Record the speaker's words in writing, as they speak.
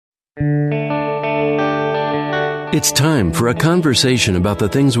It's time for a conversation about the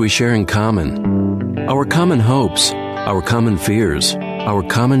things we share in common. Our common hopes, our common fears, our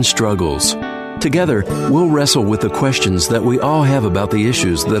common struggles. Together, we'll wrestle with the questions that we all have about the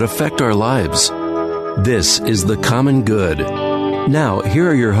issues that affect our lives. This is The Common Good. Now, here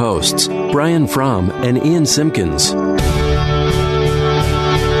are your hosts, Brian Fromm and Ian Simpkins.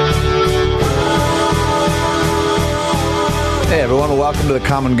 Hey everyone, welcome to The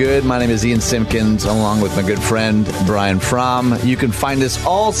Common Good. My name is Ian Simpkins, along with my good friend Brian Fromm. You can find us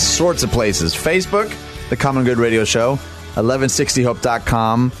all sorts of places. Facebook, The Common Good Radio Show,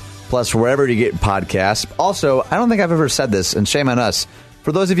 1160hope.com, plus wherever you get podcasts. Also, I don't think I've ever said this, and shame on us.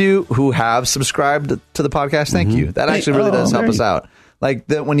 For those of you who have subscribed to the podcast, thank you. That actually really does help us out. Like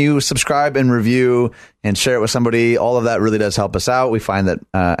when you subscribe and review and share it with somebody, all of that really does help us out. We find that,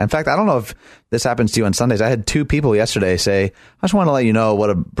 in fact, I don't know if this happens to you on Sundays. I had 2 people yesterday say, I just want to let you know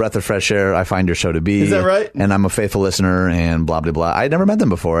what a breath of fresh air I find your show to be. Is that right? And I'm a faithful listener and blah, blah, blah. I'd never met them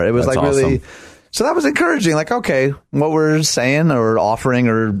before. It was That's like awesome. really... So that was encouraging. Like, okay, what we're saying or offering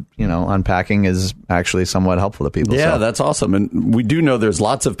or, unpacking is actually somewhat helpful to people. Yeah, so. that's awesome. And we do know there's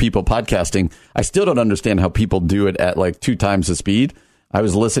lots of people podcasting. I still don't understand how people do it at like 2 times the speed. I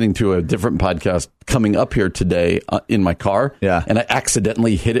was listening to a different podcast coming up here today in my car. Yeah. And I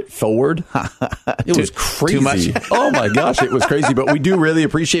accidentally hit it forward. It was crazy. Too much. Oh my gosh, it was crazy. But we do really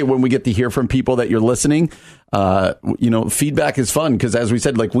appreciate when we get to hear from people that you're listening. Feedback is fun because, as we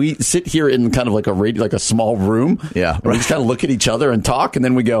said, like we sit here in kind of like a small room. Yeah. And we just kind of look at each other and talk, and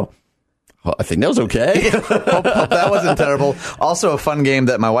then we go, well, I think that was okay. hope that wasn't terrible. Also, a fun game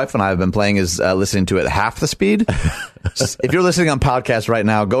that my wife and I have been playing is listening to it at half the speed. If you're listening on podcast right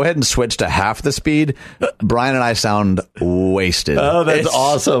now, go ahead and switch to half the speed. Brian and I sound wasted. Oh, that's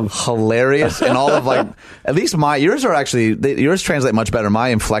awesome. Hilarious. And all of at least yours translate much better. My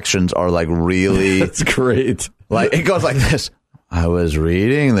inflections are like really. That's great. Like it goes like this. I was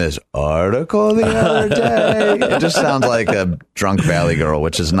reading this article the other day. It just sounds like a drunk Valley girl,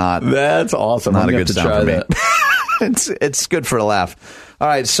 which is not. That's awesome. Not a good sound for me. It's good for a laugh. All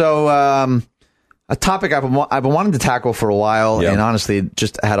right, so a topic I've been wanting to tackle for a while, and honestly,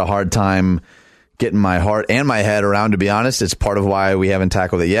 just had a hard time getting my heart and my head around. To be honest, it's part of why we haven't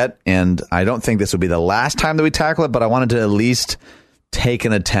tackled it yet, and I don't think this will be the last time that we tackle it. But I wanted to at least take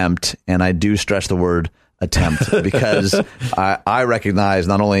an attempt, and I do stress the word attempt because I recognize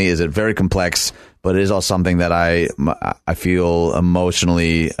not only is it very complex, but it is also something that I feel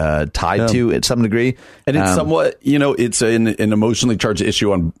emotionally tied to at some degree. And it's somewhat, it's an emotionally charged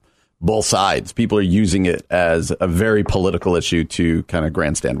issue on both sides. People are using it as a very political issue to kind of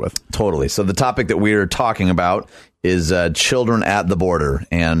grandstand with. Totally. So the topic that we're talking about is children at the border.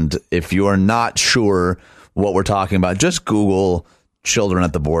 And if you are not sure what we're talking about, just Google children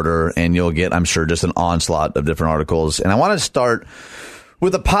at the border, and you'll get, I'm sure, just an onslaught of different articles. And I want to start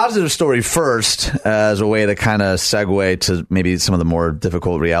with a positive story first, as a way to kind of segue to maybe some of the more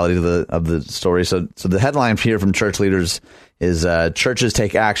difficult realities of the story. So the headline here from church leaders is churches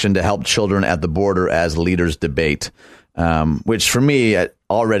take action to help children at the border as leaders debate. Which for me,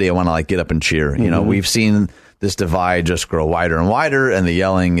 already I want to get up and cheer. Mm-hmm. We've seen this divide just grow wider and wider, and the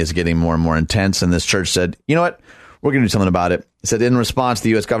yelling is getting more and more intense. And this church said, you know what? We're going to do something about it. It said, in response,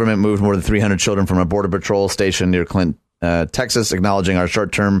 the U.S. government moved more than 300 children from a border patrol station near Clint, Texas, acknowledging our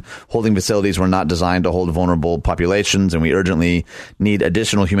short-term holding facilities were not designed to hold vulnerable populations, and we urgently need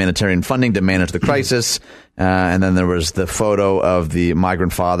additional humanitarian funding to manage the crisis. And then there was the photo of the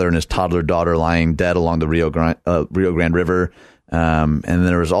migrant father and his toddler daughter lying dead along the Rio Grande River. And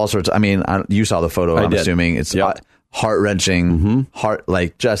there was all sorts of, you saw the photo, I'm assuming. It's heart-wrenching,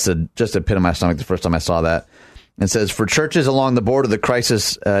 just a pit in my stomach the first time I saw that. It says, for churches along the border, the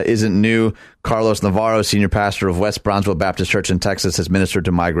crisis isn't new. Carlos Navarro, senior pastor of West Brownsville Baptist Church in Texas, has ministered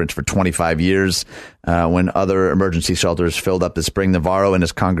to migrants for 25 years. When other emergency shelters filled up this spring, Navarro and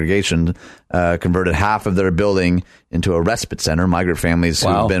his congregation converted half of their building into a respite center. Migrant families who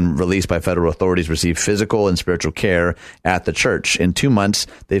have been released by federal authorities receive physical and spiritual care at the church. In 2 months,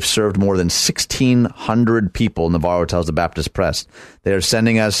 they've served more than 1,600 people, Navarro tells the Baptist Press. They are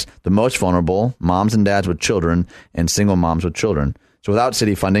sending us the most vulnerable, moms and dads with children, and single moms with children. So without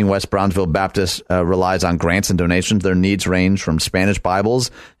city funding, West Brownsville Baptist relies on grants and donations. Their needs range from Spanish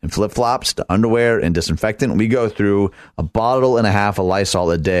Bibles and flip-flops to underwear and disinfectant. We go through a bottle and a half of Lysol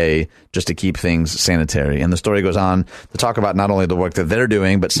a day just to keep things sanitary. And the story goes on to talk about not only the work that they're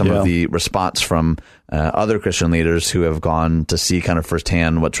doing, but some of the response from other Christian leaders who have gone to see kind of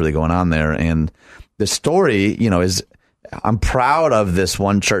firsthand what's really going on there. And the story, is I'm proud of this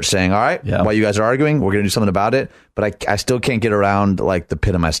one church saying, all right, while you guys are arguing, we're going to do something about it. But I still can't get around like the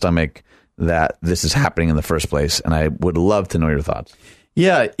pit of my stomach that this is happening in the first place. And I would love to know your thoughts.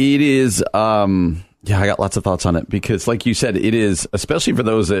 Yeah, it is. I got lots of thoughts on it because like you said, it is, especially for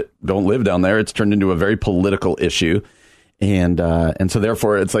those that don't live down there, it's turned into a very political issue. And so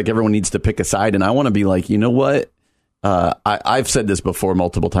therefore it's like everyone needs to pick a side. And I want to be like, you know what? I've said this before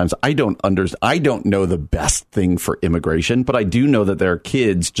multiple times. I don't know the best thing for immigration, but I do know that there are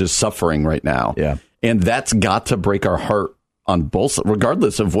kids just suffering right now. Yeah. And that's got to break our heart on both,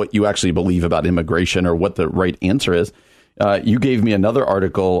 regardless of what you actually believe about immigration or what the right answer is. You gave me another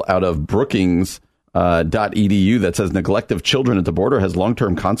article out of Brookings, .edu that says neglect of children at the border has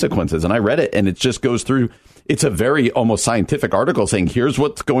long-term consequences. And I read it and it just goes through. It's a very almost scientific article saying here's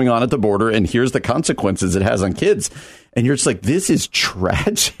what's going on at the border and here's the consequences it has on kids. And you're just like, this is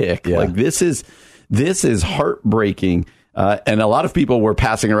tragic. Yeah. Like this is heartbreaking. And a lot of people were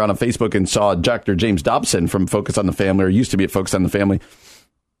passing around on Facebook and saw Dr. James Dobson from Focus on the Family, or used to be at Focus on the Family.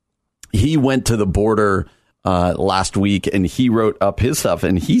 He went to the border last week and he wrote up his stuff.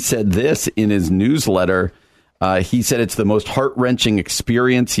 And he said this in his newsletter. He said it's the most heart-wrenching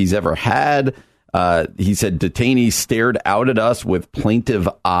experience he's ever had. He said detainees stared out at us with plaintive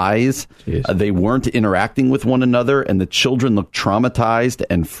eyes. They weren't interacting with one another, and the children looked traumatized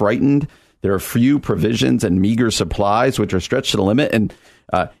and frightened. There are few provisions and meager supplies, which are stretched to the limit. And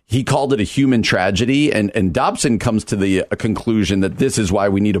he called it a human tragedy. And Dobson comes to the conclusion that this is why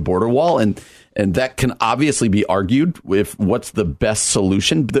we need a border wall. And that can obviously be argued with what's the best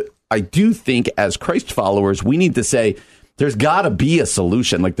solution. But I do think as Christ followers, we need to say, there's got to be a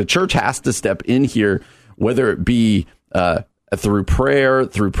solution. Like the church has to step in here, whether it be through prayer,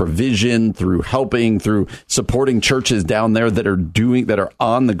 through provision, through helping, through supporting churches down there that are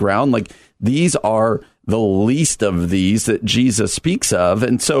on the ground. Like these are the least of these that Jesus speaks of.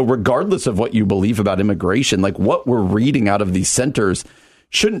 And so regardless of what you believe about immigration, like what we're reading out of these centers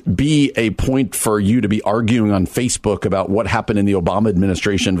shouldn't be a point for you to be arguing on Facebook about what happened in the Obama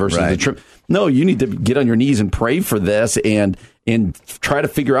administration versus the Trump. No, you need to get on your knees and pray for this and try to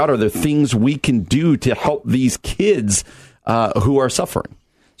figure out, are there things we can do to help these kids who are suffering?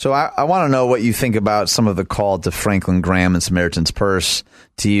 So I want to know what you think about some of the call to Franklin Graham and Samaritan's Purse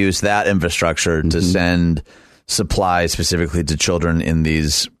to use that infrastructure to send supplies specifically to children in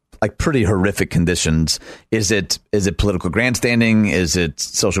these like pretty horrific conditions. Is it political grandstanding? Is it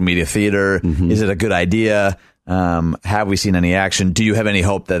social media theater? Is it a good idea? Have we seen any action? Do you have any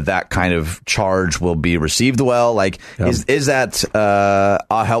hope that kind of charge will be received well? Like, is that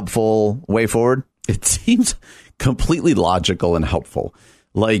a helpful way forward? It seems completely logical and helpful.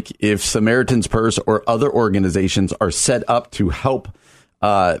 Like if Samaritan's Purse or other organizations are set up to help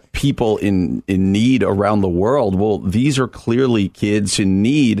people in need around the world, well, these are clearly kids who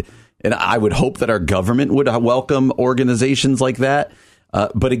need, and I would hope that our government would welcome organizations like that.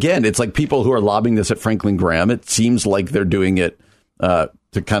 But again, it's like people who are lobbying this at Franklin Graham. It seems like they're doing it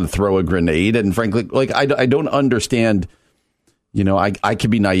to kind of throw a grenade. And frankly, like I don't understand. You know, I could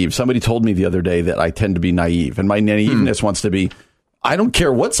be naive. Somebody told me the other day that I tend to be naive, and my naiveness wants to be, I don't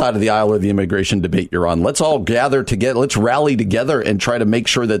care what side of the aisle of the immigration debate you're on. Let's all gather together. Let's rally together and try to make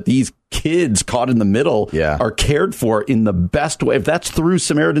sure that these kids caught in the middle are cared for in the best way. If that's through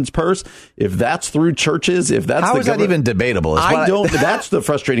Samaritan's Purse, if that's through churches, if that's how is that even debatable? That's the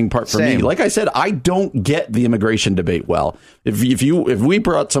frustrating part for me. Like I said, I don't get the immigration debate well. If we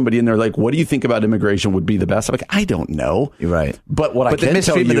brought somebody in there like, what do you think about immigration would be the best? I'm like, I don't know. You're right. But what I can tell you, the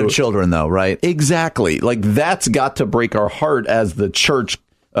mistreatment of children, though, right? Exactly. Like that's got to break our heart as the church,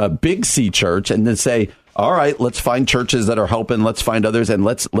 Big C church, and then say, all right, let's find churches that are helping. Let's find others, and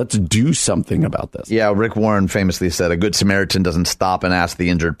let's do something about this. Yeah, Rick Warren famously said, a good Samaritan doesn't stop and ask the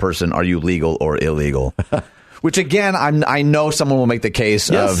injured person, are you legal or illegal? Which, again, I know someone will make the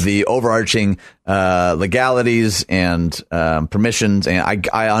case of the overarching legalities and permissions, and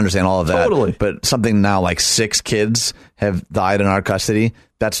I understand all of that. Totally. But something now like 6 kids have died in our custody,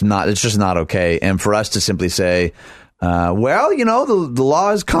 it's just not okay. And for us to simply say, well, you know, the law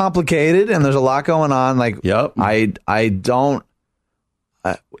is complicated and there's a lot going on. Like, I don't.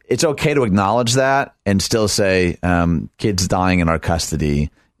 It's okay to acknowledge that and still say kids dying in our custody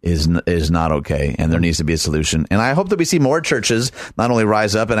is not okay, and there needs to be a solution. And I hope that we see more churches not only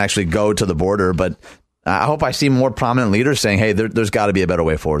rise up and actually go to the border, but I hope I see more prominent leaders saying, hey, there's got to be a better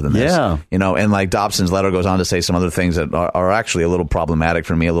way forward than this. Yeah. And like Dobson's letter goes on to say some other things that are actually a little problematic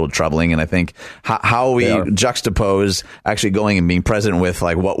for me, a little troubling. And I think how we juxtapose actually going and being present with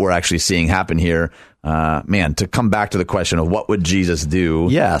like what we're actually seeing happen here. To come back to the question of what would Jesus do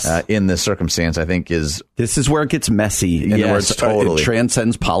in this circumstance, I think this is where it gets messy. In other words, totally. It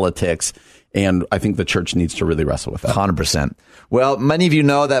transcends politics. And I think the church needs to really wrestle with that. 100%. Well, many of you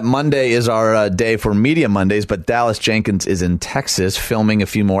know that Monday is our day for Media Mondays, but Dallas Jenkins is in Texas filming a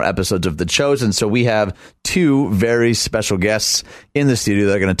few more episodes of The Chosen. So we have two very special guests in the studio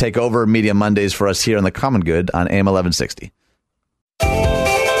that are going to take over Media Mondays for us here on The Common Good on AM 1160.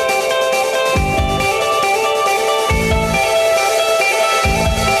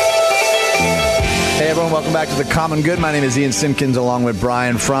 Hey everyone, welcome back to The Common Good. My name is Ian Simpkins along with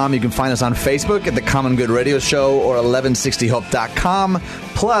Brian Fromm. You can find us on Facebook at The Common Good Radio Show or 1160hope.com.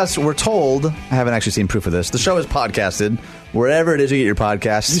 Plus, we're told, I haven't actually seen proof of this, the show is podcasted wherever it is you get your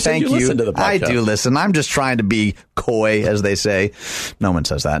podcasts. Thank you. Listen to the podcast. I do listen. I'm just trying to be coy, as they say. No one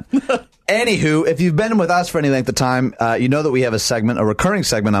says that. Anywho, if you've been with us for any length of time, you know that we have a recurring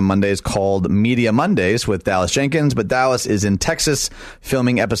segment on Mondays called Media Mondays with Dallas Jenkins. But Dallas is in Texas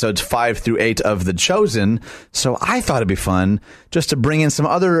filming episodes 5 through 8 of The Chosen. So I thought it'd be fun just to bring in some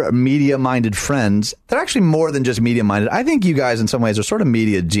other media-minded friends. They're actually more than just media-minded. I think you guys in some ways are sort of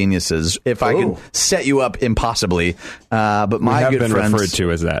media geniuses, if I can set you up impossibly. But my good friends... have been referred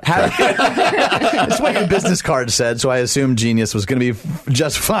to as that. That's what your business card said, so I assumed genius was going to be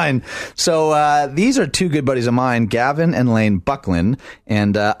just fine. So these are two good buddies of mine, Gavin and Lane Buckland,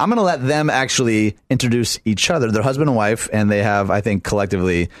 and I'm going to let them actually introduce each other. They're husband and wife, and they have, I think,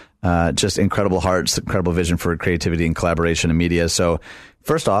 collectively just incredible hearts, incredible vision for creativity and collaboration in media. So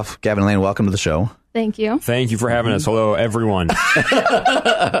first off, Gavin and Lane, welcome to the show. Thank you. Thank you for having us. Hello, everyone.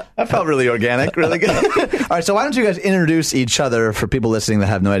 That felt really organic, really good. All right, so why don't you guys introduce each other for people listening that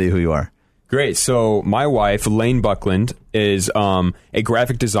have no idea who you are? Great. So my wife, Lane Buckland, is a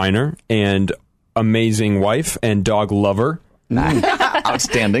graphic designer and amazing wife and dog lover.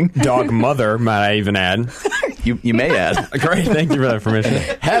 Outstanding. Dog mother, might I even add. You may add. Great. Thank you for that permission.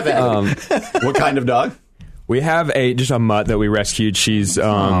 What kind of dog? We have just a mutt that we rescued. She's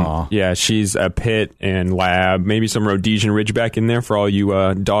she's a pit and lab, maybe some Rhodesian Ridgeback in there for all you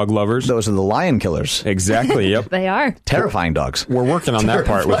dog lovers. Those are the lion killers. Exactly. Yep. They are terrifying dogs. We're working on that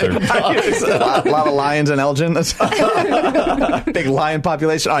part with her. a lot of lions in Elgin. Big lion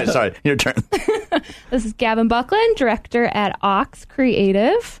population. All right, sorry, your turn. This is Gavin Buckland, director at Ox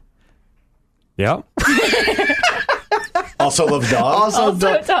Creative. Yep. Also loves dogs.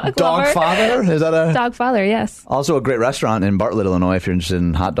 Also dog father. Is that a dog father? Yes. Also a great restaurant in Bartlett, Illinois. If you're interested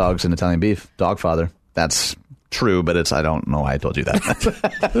in hot dogs and Italian beef, Dog Father. That's true, but I don't know why I told you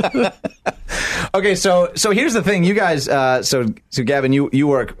that. Okay, so here's the thing, you guys. So Gavin, you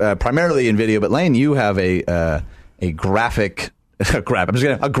work primarily in video, but Lane, you have a graphic. A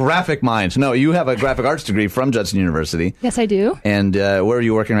graphic mind. No, you have a graphic arts degree from Judson University. Yes, I do. And where are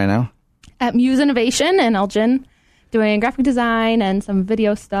you working right now? At Muse Innovation in Elgin, doing graphic design and some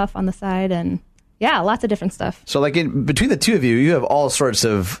video stuff on the side, and lots of different stuff. So like between the two of you, you have all sorts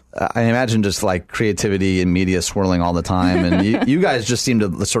of, I imagine, just like creativity and media swirling all the time. And you guys just seem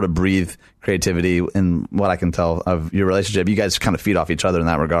to sort of breathe creativity in what I can tell of your relationship. You guys kind of feed off each other in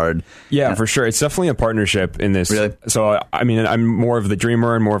that regard. Yeah, for sure. It's definitely a partnership in this. Really? So, I mean, I'm more of the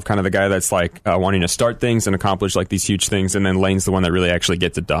dreamer and more of kind of the guy that's like wanting to start things and accomplish like these huge things. And then Lane's the one that really actually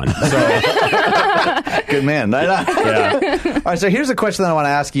gets it done. So, good man. Yeah. All right, so here's a question that I want to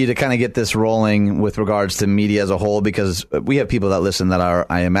ask you to kind of get this rolling with regards to media as a whole, because we have people that listen that are,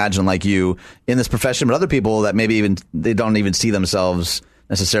 I imagine, like you in this profession, but other people that maybe they don't even see themselves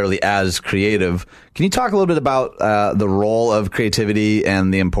necessarily as creative. Can you talk a little bit about the role of creativity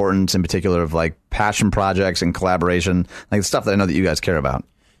and the importance in particular of like passion projects and collaboration, like the stuff that I know that you guys care about?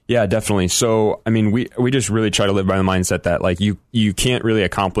 Yeah, definitely. So, I mean, we just really try to live by the mindset that like you can't really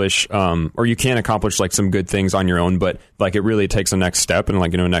accomplish or you can accomplish like some good things on your own, but like it really takes a next step and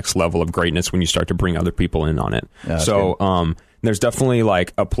like, next level of greatness when you start to bring other people in on it. Yeah, so, there's definitely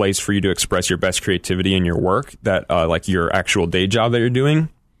like a place for you to express your best creativity in your work that like your actual day job that you're doing.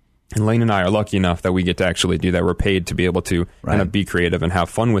 And Lane and I are lucky enough that we get to actually do that. We're paid to be able to kind of be creative and have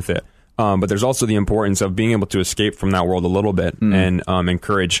fun with it. But there's also the importance of being able to escape from that world a little bit and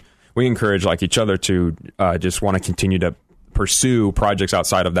encourage like each other to just want to continue to pursue projects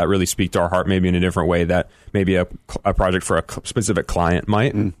outside of that, really speak to our heart, maybe in a different way that maybe a project for a specific client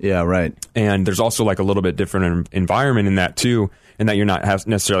might. Yeah, right. And there's also like a little bit different environment in that too, and that you're not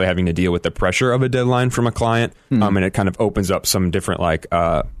necessarily having to deal with the pressure of a deadline from a client. And it kind of opens up some different like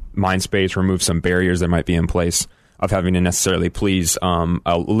mind space, remove some barriers that might be in place of having to necessarily please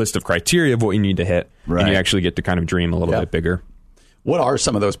a list of criteria of what you need to hit, and you actually get to kind of dream a little bit bigger. What are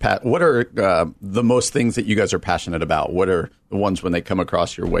some of those? What are the most things that you guys are passionate about? What are the ones when they come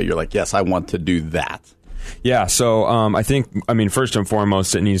across your way, you're like, yes, I want to do that? Yeah, so I think, first and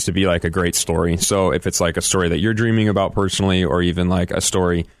foremost, it needs to be like a great story. So if it's like a story that you're dreaming about personally, or even like a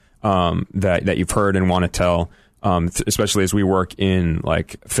story that you've heard and want to tell, especially as we work in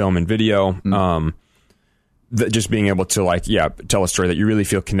like film and video, just being able to like, tell a story that you really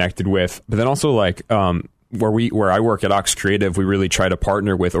feel connected with. But then also like where I work at Ox Creative, we really try to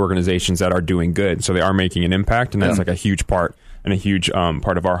partner with organizations that are doing good. So they are making an impact, and that's like a huge part and a huge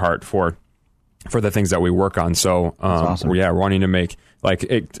part of our heart for the things that we work on. So awesome. we're wanting to make like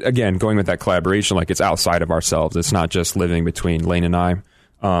it, again, going with that collaboration, like it's outside of ourselves. It's not just living between Lane and I,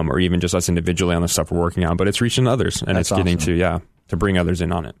 or even just us individually on the stuff we're working on, but it's reaching others, and it's getting to bring others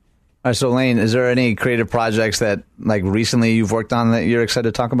in on it. All right, so Lane, is there any creative projects that like recently you've worked on that you're excited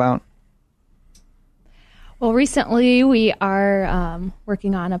to talk about? Well, recently we are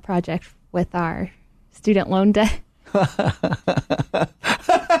working on a project with our student loan debt.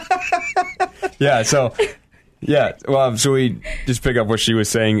 So we just pick up what she was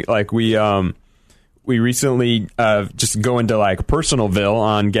saying. Like we recently just go into like Personalville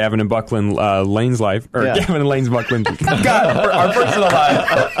on Gavin and Buckland Lane's life, or Gavin and Lane's Buckland. God, our personal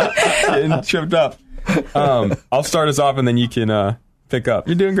life. Getting tripped up. I'll start us off, and then you can pick up.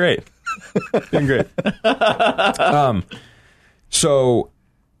 You're doing great. Doing great.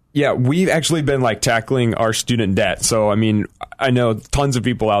 We've actually been like tackling our student debt. So, I know tons of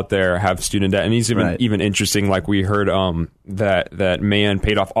people out there have student debt, and it's even interesting. Like we heard that man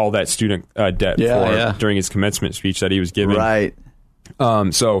paid off all that student debt during his commencement speech that he was giving. Right.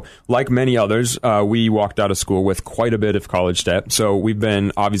 So like many others, we walked out of school with quite a bit of college debt. So we've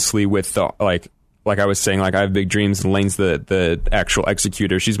been obviously with the, like I was saying, like I have big dreams, and Lane's the actual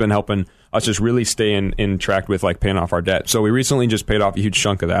executor. She's been helping us just really stay in track with like paying off our debt. So we recently just paid off a huge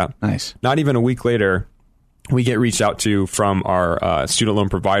chunk of that. Nice. Not even a week later, we get reached out to from our student loan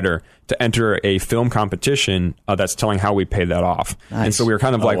provider to enter a film competition that's telling how we paid that off. Nice. And so we were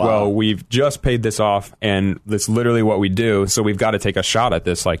kind of well, we've just paid this off, and that's literally what we do. So we've got to take a shot at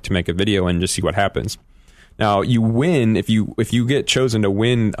this, like to make a video and just see what happens. Now you win if you get chosen to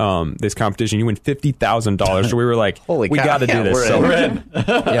win this competition. You win $50,000. So we were like, we got to do this. We're in.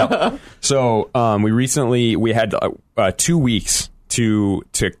 Yeah. So we had 2 weeks to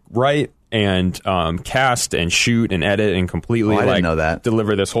write and cast and shoot and edit and completely I didn't know that.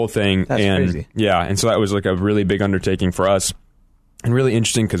 Deliver this whole thing. That's crazy. Yeah, and so that was like a really big undertaking for us, and really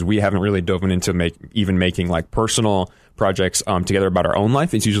interesting because we haven't really dove into making like personal projects together about our own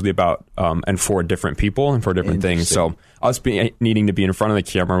life. It's usually about and for different people and for different things. So us needing to be in front of the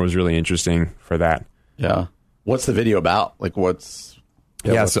camera was really interesting for that. Yeah. What's the video about? Like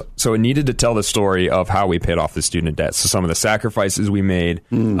So it needed to tell the story of how we paid off the student debt. So some of the sacrifices we made,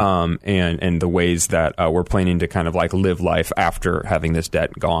 and the ways that we're planning to kind of like live life after having this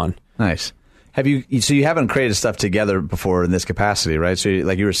debt gone. Nice. So you haven't created stuff together before in this capacity, right? So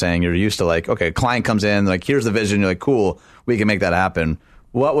like you were saying, you're used to like, okay, a client comes in, like here's the vision. You're like, cool, we can make that happen.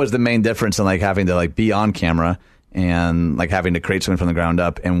 What was the main difference in like having to like be on camera and like having to create something from the ground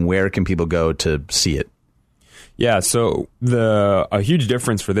up, and where can people go to see it? Yeah, so a huge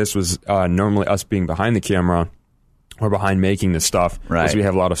difference for this was normally us being behind the camera or behind making this stuff, because we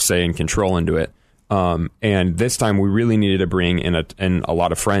have a lot of say and control into it. And this time we really needed to bring in a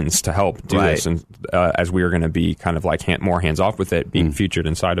lot of friends to help do this, and as we were going to be kind of like more hands off with it, being featured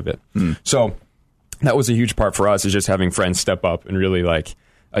inside of it. So that was a huge part for us, is just having friends step up and really like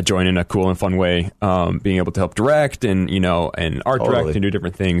join in a cool and fun way, being able to help direct and and art direct and do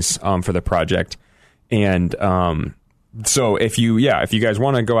different things for the project. And so if you guys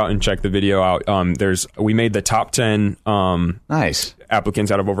want to go out and check the video out, we made the top 10 nice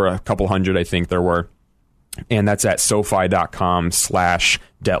applicants out of over a couple hundred, I think there were, and that's at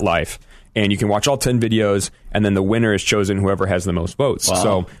SoFi.com/DebtLife. And you can watch all 10 videos, and then the winner is chosen whoever has the most votes. Wow.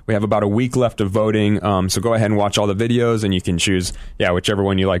 So we have about a week left of voting. So go ahead and watch all the videos, and you can choose, whichever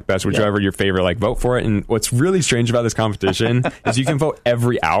one you like best, whichever your favorite, like vote for it. And what's really strange about this competition is you can vote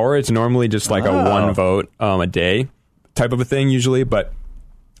every hour. It's normally just like a one vote a day type of a thing usually, but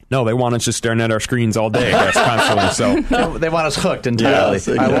no, they want us just staring at our screens all day. That's constantly so. They want us hooked entirely. Yes,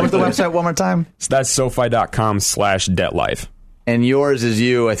 exactly. What was the website one more time? So that's SoFi.com/DebtLife. And yours is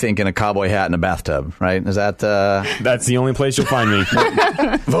you, I think, in a cowboy hat in a bathtub, right? Is that... That's the only place you'll find me.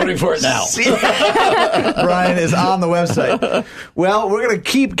 Voting for it now. Brian is on the website. Well, we're going to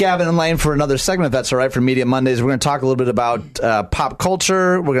keep Gavin and Lane for another segment, if that's all right, for Media Mondays. We're going to talk a little bit about pop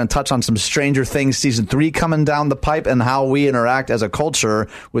culture. We're going to touch on some Stranger Things Season 3 coming down the pipe and how we interact as a culture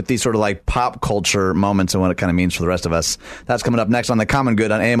with these sort of like pop culture moments and what it kind of means for the rest of us. That's coming up next on The Common Good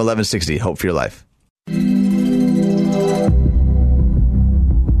on AM 1160. Hope for your life.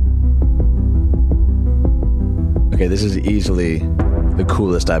 Okay, this is easily the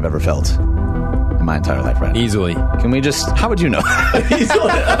coolest I've ever felt in my entire life right now. Easily. Can we just... How would you know?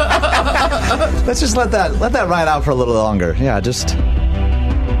 Let's just let that ride out for a little longer. Yeah, just...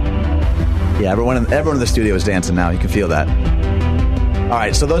 Yeah, everyone in the studio is dancing now. You can feel that. All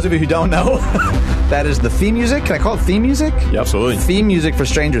right, so those of you who don't know, that is the theme music. Can I call it theme music? Yeah, absolutely. Theme music for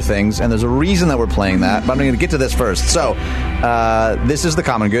Stranger Things, and there's a reason that we're playing that, but I'm going to get to this first. So, this is The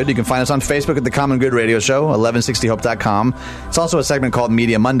Common Good. You can find us on Facebook at The Common Good Radio Show, 1160hope.com. It's also a segment called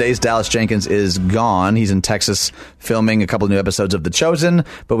Media Mondays. Dallas Jenkins is gone. He's in Texas filming a couple new episodes of The Chosen,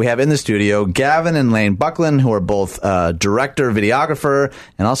 but we have in the studio Gavin and Lane Buckland, who are both director, videographer,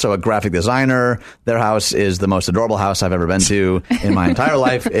 and also a graphic designer. Their house is the most adorable house I've ever been to in my entire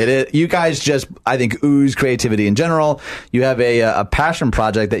life. You guys just, I think, ooze creativity in general. You have a passion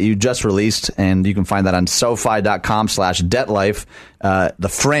project that you just released, and you can find that on SoFi.com/DebtLife. The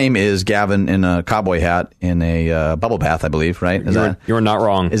frame is Gavin in a cowboy hat in a bubble bath, I believe, right? You're not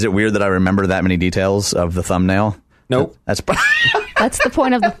wrong. Is it weird that I remember that many details of the thumbnail? Nope. That's the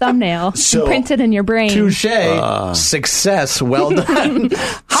point of the thumbnail. So, imprinted in your brain. Touche. Success. Well done.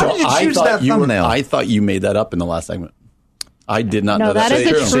 How did you choose that thumbnail? I thought you made that up in the last segment. I did not know that is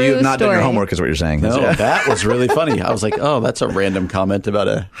a true So you've not done your story. homework, is what you're saying. No, that was really funny. I was like, oh, that's a random comment about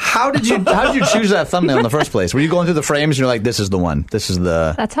a... How did you choose that thumbnail in the first place? Were you going through the frames and you're like, this is the one. This is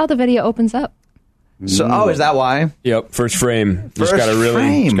the... That's how the video opens up. So, is that why? Yep, first frame. First frame.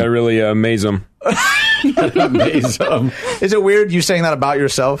 Just gotta really amaze them. Amaze them. Is it weird you saying that about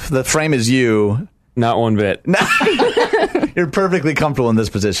yourself? The frame is you. Not one bit. You're perfectly comfortable in this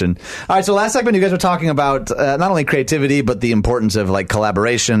position. All right, so last segment you guys were talking about not only creativity, but the importance of like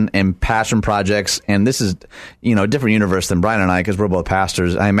collaboration and passion projects. And this is, a different universe than Brian and I, because we're both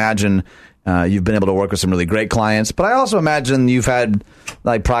pastors. I imagine you've been able to work with some really great clients, but I also imagine you've had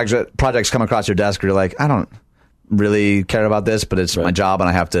like projects come across your desk where you're like, I don't really care about this, but it's my job and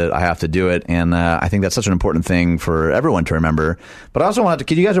I have to do it. And I think that's such an important thing for everyone to remember. But I also wanted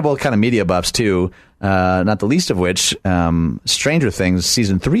to, you guys are both kind of media buffs too, not the least of which Stranger Things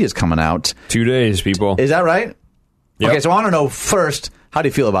Season 3 is coming out. 2 days, people. Is that right? Yep. Okay, so I want to know first, how do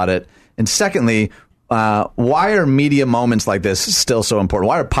you feel about it? And secondly, why are media moments like this still so important?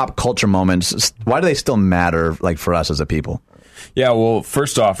 Why are pop culture moments, why do they still matter like for us as a people? Yeah, well,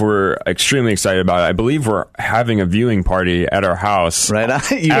 first off, we're extremely excited about it. I believe we're having a viewing party at our house. Right?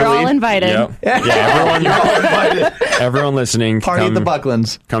 You're all invited. Yep. Yeah, You're all invited. everyone listening. Party at the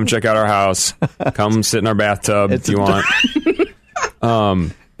Bucklands. Come check out our house. Come sit in our bathtub if you want.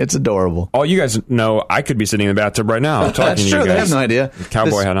 It's adorable. All you guys know, I could be sitting in the bathtub right now talking That's to true. you guys. They have no idea. Cowboy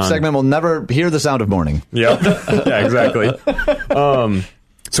this hat on. Segment will never hear the sound of morning. Yep. Yeah, exactly.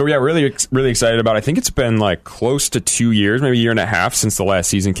 So yeah, really excited about it. I think it's been like close to 2 years, maybe a year and a half since the last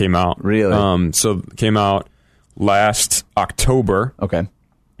season came out. Really? So it came out last October. Okay.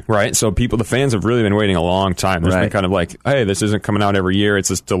 Right. So the fans have really been waiting a long time. There's been kind of like, hey, this isn't coming out every year. It's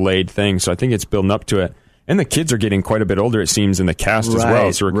this delayed thing. So I think it's building up to it. And the kids are getting quite a bit older, it seems, in the cast as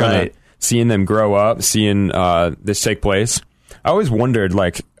well. So we're kind of seeing them grow up, seeing this take place. I always wondered,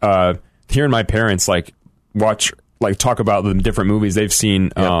 like, hearing my parents talk about the different movies they've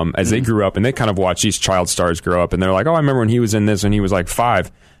seen as they grew up, and they kind of watch these child stars grow up, and they're like, oh, I remember when he was in this when he was like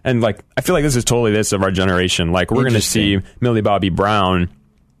 5. And like, I feel like this is totally this of our generation. Like, we're going to see Millie Bobby Brown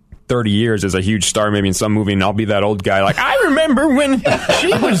 30 years as a huge star, maybe in some movie, and I'll be that old guy like, I remember when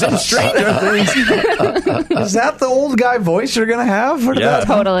she was in Stranger Things. Is that the old guy voice you're going to have? Yeah.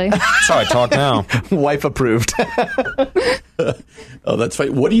 Totally. That's how I talk now. Wife approved. Oh, that's funny.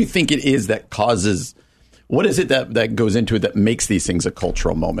 What do you think it is that causes... What is it that goes into it that makes these things a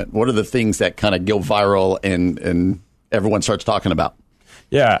cultural moment? What are the things that kind of go viral and everyone starts talking about?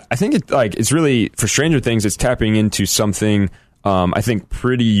 Yeah, I think it's really, for Stranger Things, it's tapping into something I think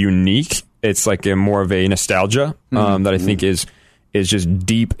pretty unique. It's like more of a nostalgia that I think is just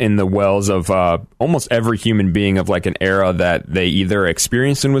deep in the wells of almost every human being, of like an era that they either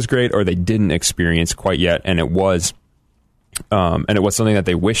experienced and was great or they didn't experience quite yet, and it was. and it was something that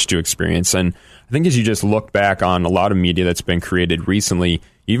they wished to experience. And I think as you just look back on a lot of media that's been created recently,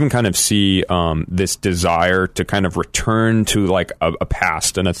 you even kind of see this desire to kind of return to like a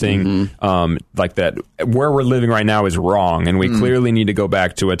past and a thing like that. Where we're living right now is wrong, and we clearly need to go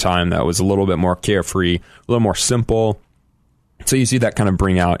back to a time that was a little bit more carefree, a little more simple. So you see that kind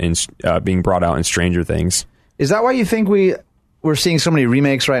of being brought out in Stranger Things. Is that why you think we're seeing so many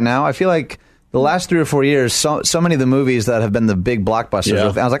remakes right now? I feel like the last 3 or 4 years, so many of the movies that have been the big blockbusters.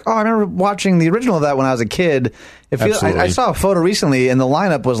 Yeah. I was like, I remember watching the original of that when I was a kid. I saw a photo recently, and the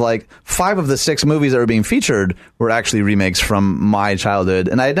lineup was like 5 of the 6 movies that were being featured were actually remakes from my childhood,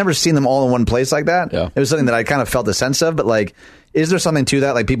 and I had never seen them all in one place like that. Yeah. It was something that I kind of felt a sense of, but like, is there something to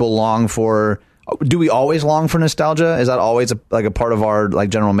that? Like, people long for... Do we always long for nostalgia? Is that always a part of our like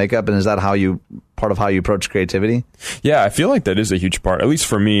general makeup, and is that part of how you approach creativity? Yeah, I feel like that is a huge part. At least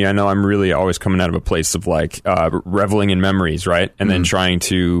for me, I know I'm really always coming out of a place of like reveling in memories, right? And then trying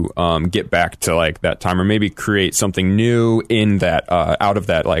to get back to like that time, or maybe create something new in that out of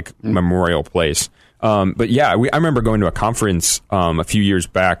that like memorial place. But yeah, I remember going to a conference a few years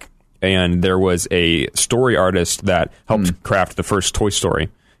back, and there was a story artist that helped craft the first Toy Story.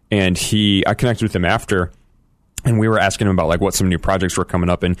 And I connected with him after, and we were asking him about like what some new projects were coming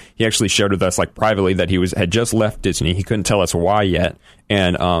up, and he actually shared with us like privately that he had just left Disney. He couldn't tell us why yet,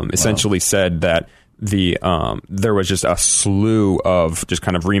 and essentially said that there was just a slew of just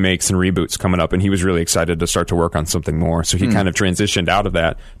kind of remakes and reboots coming up, and he was really excited to start to work on something more. So he kind of transitioned out of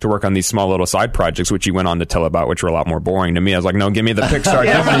that to work on these small little side projects, which he went on to tell about, which were a lot more boring to me. I was like, no, give me the Pixar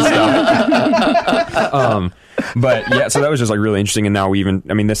Disney stuff. But yeah, so that was just like really interesting. And now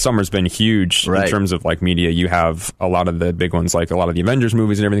this summer's been huge in terms of like media. You have a lot of the big ones, like a lot of the Avengers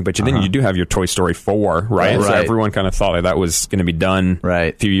movies and everything, but then you do have your Toy Story 4, right? So everyone kind of thought like that was going to be done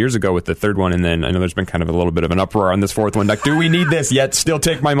a few years ago with the third one. And then I know there's been kind of a little bit of an uproar on this fourth one. Like, do we need this yet? Still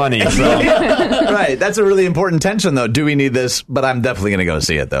take my money. So. Right. That's a really important tension though. Do we need this? But I'm definitely going to go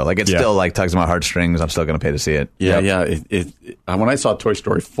see it though. Like, it still like tugs my heartstrings. I'm still going to pay to see it. Yeah. When I saw Toy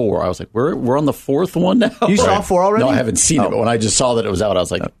Story 4, I was like, we're on the fourth one now. You saw 4 already? No, I haven't seen it, but when I just saw that it was out, I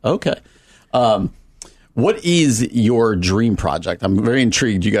was like, okay. What is your dream project? I'm very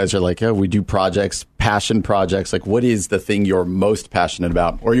intrigued. You guys are like, we do projects, passion projects. Like, what is the thing you're most passionate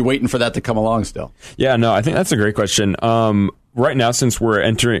about? Or are you waiting for that to come along still? Yeah, no, I think that's a great question. Right now, since we're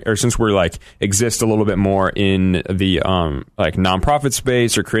like exist a little bit more in the like nonprofit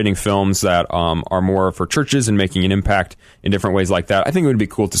space or creating films that are more for churches and making an impact in different ways like that, I think it would be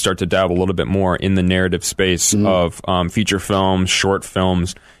cool to start to dabble a little bit more in the narrative space of feature films, short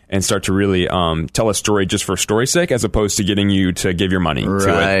films, and start to really tell a story just for story's sake, as opposed to getting you to give your money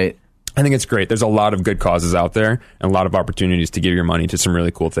to it. I think it's great. There's a lot of good causes out there and a lot of opportunities to give your money to some really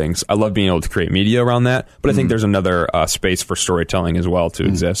cool things. I love being able to create media around that, but I think there's another space for storytelling as well to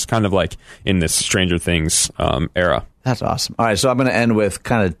exist, kind of like in this Stranger Things era. That's awesome. All right, so I'm going to end with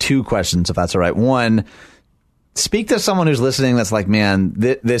kind of 2 questions, if that's all right. One, speak to someone who's listening that's like, man,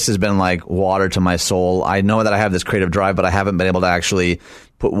 this has been like water to my soul. I know that I have this creative drive, but I haven't been able to actually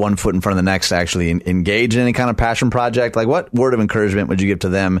put one foot in front of the next to actually engage in any kind of passion project. Like, what word of encouragement would you give to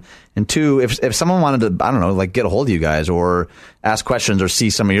them? And 2, if someone wanted to, I don't know, like get a hold of you guys or ask questions or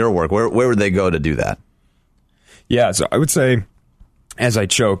see some of your work, where would they go to do that? Yeah, so I would say, as I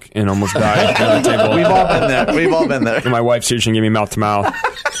choke and almost die on the table. We've all been there. My wife's here, she can give me mouth to mouth.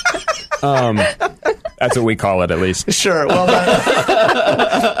 That's what we call it, at least. Sure. Well,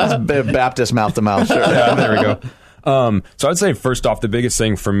 that's Baptist mouth to mouth. Sure. Yeah, there we go. So I'd say first off, the biggest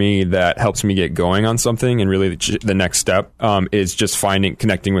thing for me that helps me get going on something and really the next step is just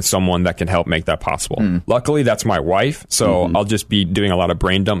connecting with someone that can help make that possible. Luckily, that's my wife, so I'll just be doing a lot of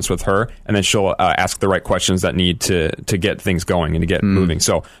brain dumps with her, and then she'll ask the right questions that need to get things going and to get moving.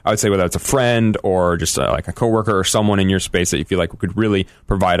 So I would say whether it's a friend or just like a coworker or someone in your space that you feel like could really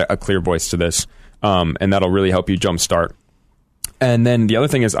provide a clear voice to this, and that'll really help you jumpstart. And then the other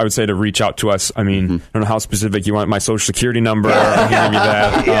thing is, I would say to reach out to us. I mean, I don't know how specific you want my social security number. I can give you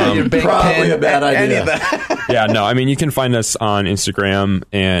that. Your big probably pen, a bad idea. Yeah, no, I mean, you can find us on Instagram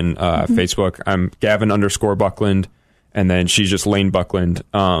and Facebook. I'm Gavin_Buckland, and then she's just Lane Buckland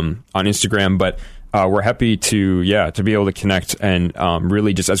on Instagram. But we're happy to be able to connect and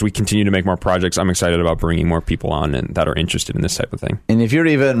really just as we continue to make more projects, I'm excited about bringing more people on and that are interested in this type of thing. And if you're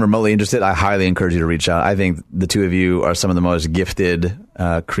even remotely interested, I highly encourage you to reach out. I think the 2 of you are some of the most gifted,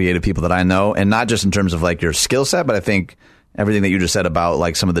 creative people that I know, and not just in terms of like your skill set, but I think everything that you just said about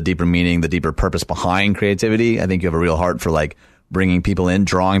like some of the deeper meaning, the deeper purpose behind creativity. I think you have a real heart for like bringing people in,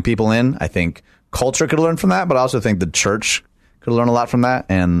 drawing people in. I think culture could learn from that, but I also think the church could learn a lot from that.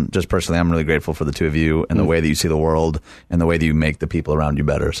 And just personally, I'm really grateful for the two of you and the way that you see the world and the way that you make the people around you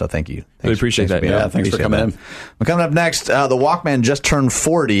better. So thank you. Really appreciate that. Yeah, thanks for coming in. Well, coming up next, the Walkman just turned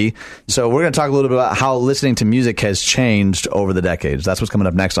 40. So we're going to talk a little bit about how listening to music has changed over the decades. That's what's coming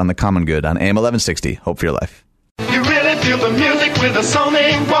up next on The Common Good on AM 1160. Hope for your life. You really feel the music with a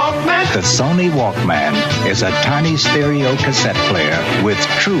Sony Walkman. The Sony Walkman is a tiny stereo cassette player with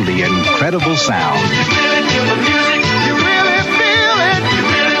truly incredible sound. You really feel the music. You really feel it. You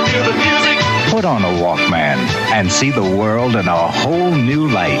really feel the music. Put on a Walkman and see the world in a whole new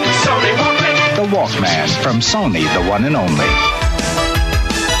light. Sony Walkman. The Walkman from Sony, the one and only.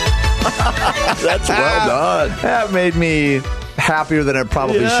 That's well done. That made me happier than it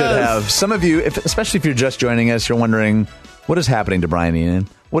probably should have. Some of you, especially if you're just joining us, you're wondering, what is happening to Brian Ian?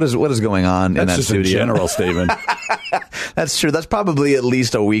 What is going on in that That's just studio? a general statement. That's true. That's probably at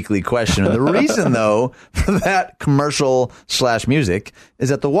least a weekly question. And the reason, though, for that commercial/music is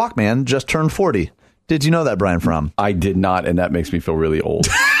that the Walkman just turned 40. Did you know that, Brian Fromm? I did not, and that makes me feel really old.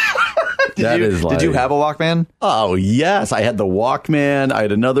 Did you have a Walkman? Oh, yes. I had the Walkman. I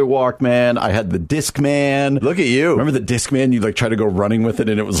had another Walkman. I had the Discman. Look at you. Remember the Discman? You try to go running with it,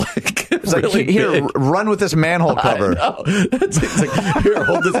 and it was like, It's like, really here, big. run with this manhole cover. It's like, here,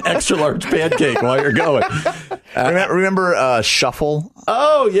 hold this extra large pancake while you're going. Remember Shuffle?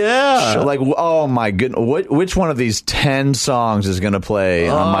 Oh, yeah. Oh my goodness! Which one of these 10 songs is going to play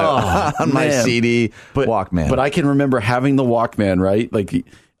on my CD Walkman? But I can remember having the Walkman, right? Like,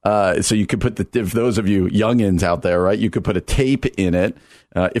 so you could put if those of you youngins out there, right? You could put a tape in it.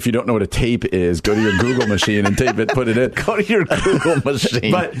 If you don't know what a tape is, go to your Google machine and tape it, put it in. Go to your Google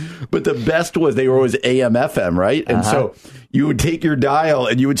machine. But the best was they were always AM, FM, right? And so you would take your dial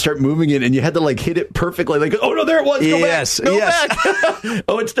and you would start moving it, and you had to hit it perfectly. Like, oh no, there it was. Go back.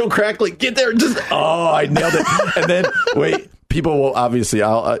 Oh, it's still crackling. Get there. I nailed it. And then wait. People will obviously,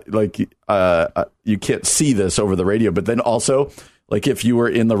 you can't see this over the radio, but then also, if you were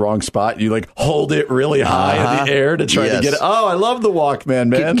in the wrong spot, you hold it really high in the air to try to get it. Oh, I love the Walkman,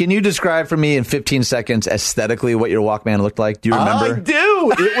 man. Can you describe for me in 15 seconds aesthetically what your Walkman looked like? Do you remember? I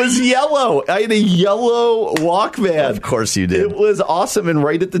do. It was yellow. I had a yellow Walkman. Of course you did. It was awesome. And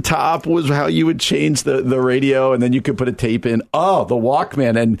right at the top was how you would change the radio, and then you could put a tape in. Oh, the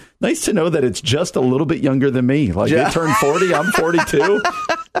Walkman. And nice to know that it's just a little bit younger than me. It turned 40. I'm 42.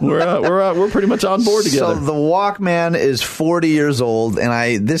 We're pretty much on board together. So the Walkman is 40 years old,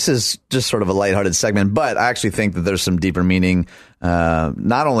 and this is just sort of a lighthearted segment, but I actually think that there's some deeper meaning,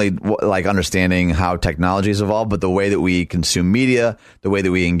 not only understanding how technology has evolved, but the way that we consume media, the way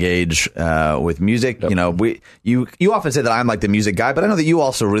that we engage with music. Yep. You often say that I'm the music guy, but I know that you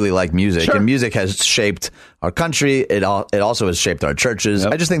also really like music, and music has shaped our country. It also has shaped our churches.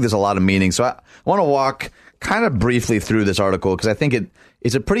 Yep. I just think there's a lot of meaning. So I want to walk kind of briefly through this article because I think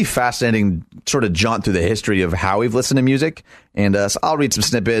it's a pretty fascinating sort of jaunt through the history of how we've listened to music. And so I'll read some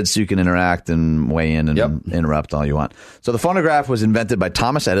snippets so you can interact and weigh in and interrupt all you want. So the phonograph was invented by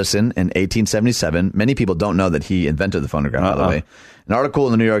Thomas Edison in 1877. Many people don't know that he invented the phonograph, by the way. An article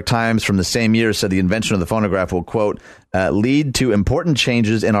in the New York Times from the same year said the invention of the phonograph will, quote, lead to important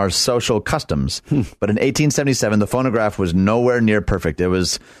changes in our social customs. But in 1877, the phonograph was nowhere near perfect. It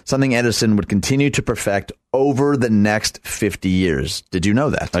was something Edison would continue to perfect over the next 50 years. Did you know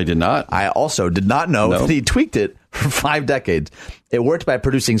that? I did not. I also did not know that he tweaked it for 5 decades. It worked by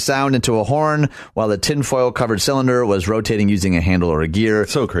producing sound into a horn while the tinfoil covered cylinder was rotating using a handle or a gear.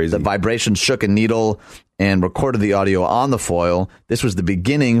 So crazy. The vibration shook a needle and recorded the audio on the foil. This was the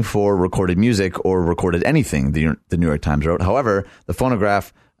beginning for recorded music or recorded anything, the New York Times wrote. However, the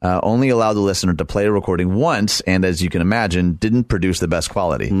phonograph only allowed the listener to play a recording once, and as you can imagine, didn't produce the best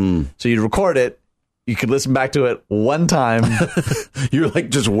quality. So you'd record it. You could listen back to it one time. You're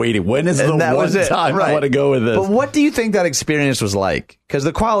just waiting. When is the one time I want to go with this? But what do you think that experience was like? Because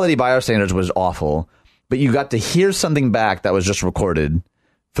the quality by our standards was awful, but you got to hear something back that was just recorded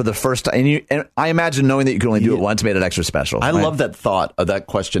for the first time. And I imagine knowing that you could only do it once made it extra special. I love that thought, that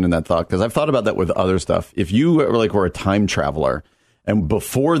question and that thought, because I've thought about that with other stuff. If you were a time traveler and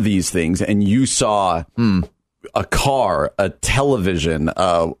before these things and you saw a car, a television,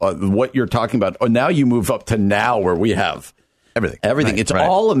 what you're talking about. Oh, now you move up to now where we have everything. Right, it's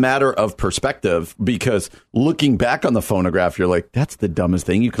all a matter of perspective, because looking back on the phonograph, you're like, that's the dumbest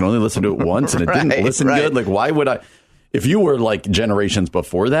thing. You can only listen to it once and it didn't listen good. Why would I? If you were generations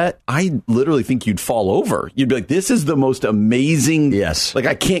before that, I literally think you'd fall over. You'd be like, this is the most amazing. Yes.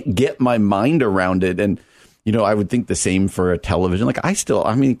 I can't get my mind around it. And I would think the same for a television.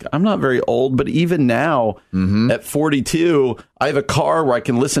 I'm not very old, but even now at 42, I have a car where I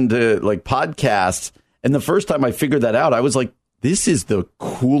can listen to podcasts. And the first time I figured that out, I was this is the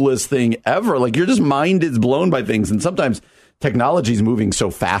coolest thing ever. Like, your just mind is blown by things. And sometimes technology is moving so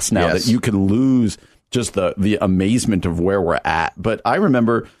fast now that you can lose just the amazement of where we're at. But I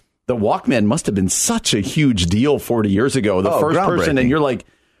remember the Walkman must have been such a huge deal 40 years ago. The first person, and you're like,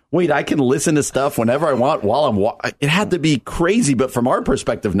 wait, I can listen to stuff whenever I want while I'm it had to be crazy, but from our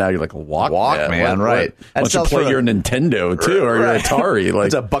perspective now, you're like, Walkman, right? Why don't you play your Nintendo, too, or your Atari? Like,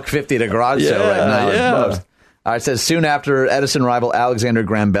 it's $1.50 at a garage sale right now. Yeah. It says, soon after, Edison rival Alexander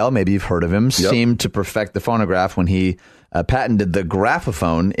Graham Bell, maybe you've heard of him, seemed to perfect the phonograph when he patented the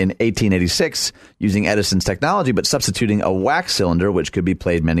graphophone in 1886 using Edison's technology, but substituting a wax cylinder, which could be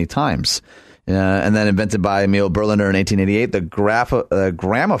played many times. And then invented by Emil Berliner in 1888, the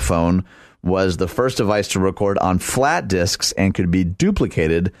gramophone was the first device to record on flat discs and could be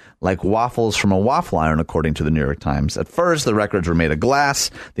duplicated like waffles from a waffle iron, according to the New York Times. At first, the records were made of glass.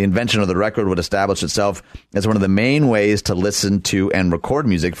 The invention of the record would establish itself as one of the main ways to listen to and record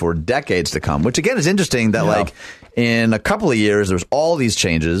music for decades to come, which, again, is interesting that, like, in a couple of years, there's all these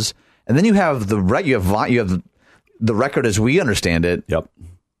changes. And then you have the record as we understand it.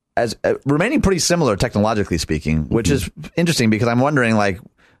 As remaining pretty similar technologically speaking, which is interesting because I'm wondering, like,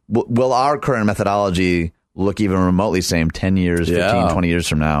 will our current methodology look even remotely same 10 years, 15, 20 years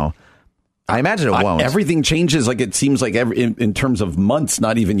from now? I imagine it won't. Everything changes, like, it seems like in terms of months,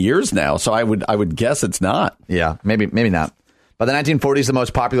 not even years now. So I would guess it's not. Yeah, maybe not. By the 1940s, the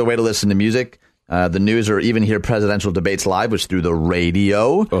most popular way to listen to music, the news, or even hear presidential debates live, was through the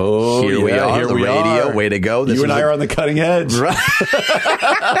radio. Oh, here we are. The radio. Way to go. You and I are on the cutting edge. Right.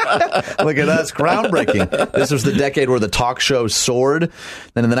 Look at us. Groundbreaking. This was the decade where the talk show soared.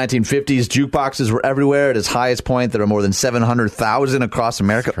 Then in the 1950s, jukeboxes were everywhere. At its highest point, there were more than 700,000 across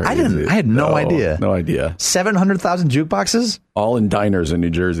America. I had no idea. No idea. 700,000 jukeboxes? All in diners in New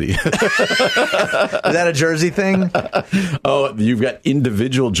Jersey. Is that a Jersey thing? Oh, you've got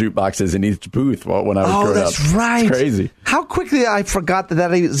individual jukeboxes in each booth when I was growing up. Oh, that's right. It's crazy. How quickly I forgot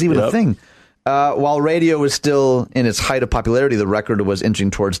that is even a thing. While radio was still in its height of popularity, the record was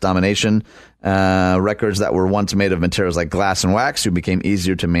inching towards domination. Records that were once made of materials like glass and wax soon became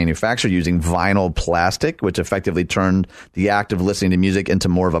easier to manufacture using vinyl plastic, which effectively turned the act of listening to music into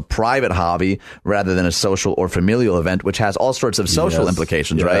more of a private hobby rather than a social or familial event, which has all sorts of social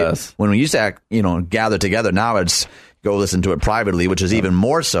implications, right? When we used to gather together, now it's go listen to it privately, which is even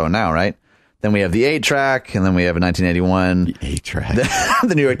more so now, right? Then we have the 8-track, and then we have in 1981. The 8-track.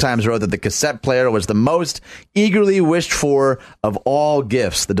 The New York Times wrote that the cassette player was the most eagerly wished for of all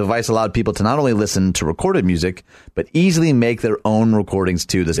gifts. The device allowed people to not only listen to recorded music, but easily make their own recordings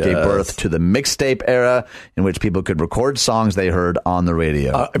too. This gave birth to the mixtape era, in which people could record songs they heard on the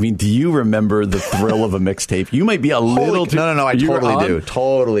radio. Do you remember the thrill of a mixtape? You might be a little too... No, I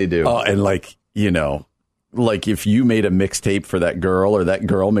totally do. Oh, and like if you made a mixtape for that girl or that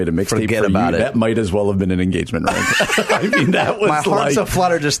girl made a mixtape for you, that might as well have been an engagement ring. That was my heart's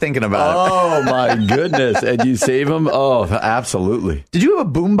aflutter just thinking about it. Oh, my goodness. And you save them? Oh, absolutely. Did you have a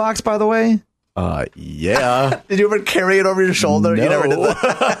boombox, by the way? Yeah. Did you ever carry it over your shoulder? No. You never did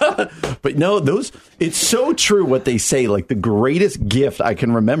that? But no, it's so true what they say. Like, the greatest gift I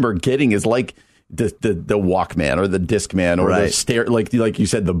can remember getting is like the Walkman or the Discman or the stereo, like you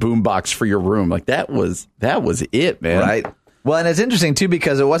said, the boombox for your room. Like, that was it, man. Right. Well, and it's interesting too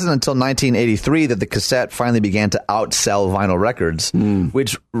because it wasn't until 1983 that the cassette finally began to outsell vinyl records,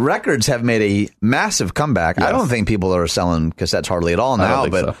 which records have made a massive comeback. Yes. I don't think people are selling cassettes hardly at all now,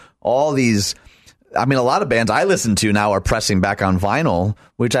 but all these, a lot of bands I listen to now are pressing back on vinyl,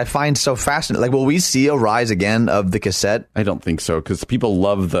 which I find so fascinating. Like, will we see a rise again of the cassette? I don't think so, because people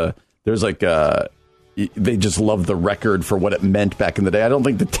love they just love the record for what it meant back in the day. I don't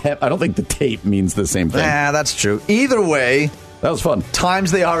think the tape means the same thing. Yeah, that's true. Either way, that was fun.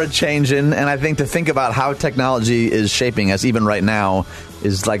 Times they are a-changing, and I think to think about how technology is shaping us even right now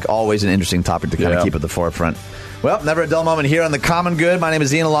is like always an interesting topic to kind of keep at the forefront. Well, never a dull moment here on The Common Good. My name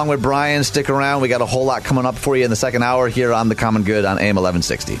is Ian, along with Brian. Stick around. We got a whole lot coming up for you in the second hour here on The Common Good on AM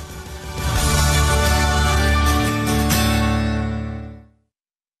 1160.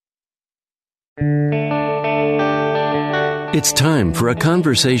 It's time for a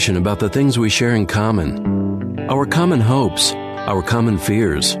conversation about the things we share in common. Our common hopes, our common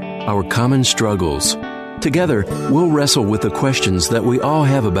fears, our common struggles. Together, we'll wrestle with the questions that we all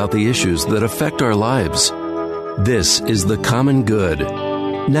have about the issues that affect our lives. This is The Common Good.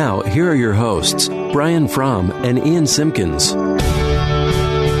 Now, here are your hosts, Brian Fromm and Ian Simpkins.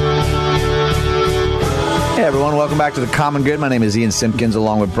 Hey everyone. Welcome back to The Common Good. My name is Ian Simpkins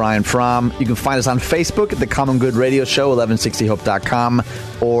along with Brian Fromm. You can find us on Facebook at The Common Good Radio Show, 1160hope.com,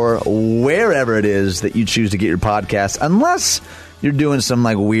 or wherever it is that you choose to get your podcast, unless you're doing some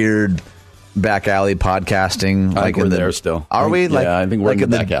like weird back alley podcasting. I think we're there still. Are we? Like, yeah, I think we're like in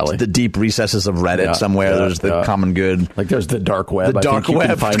the back alley. The deep recesses of Reddit somewhere. There's The Common Good. Like there's the dark web. The dark I think web.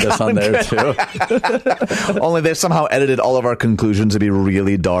 You can find us on there too. Only they've somehow edited all of our conclusions to be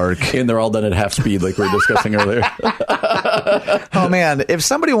really dark. And they're all done at half speed like we were discussing earlier. Oh, man. If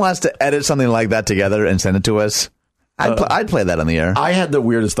somebody wants to edit something like that together and send it to us, I'd play that on the air. I had the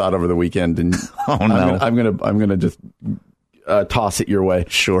weirdest thought over the weekend, and I'm gonna just toss it your way.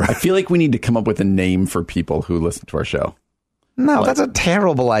 Sure. I feel like we need to come up with a name for people who listen to our show. No, that's a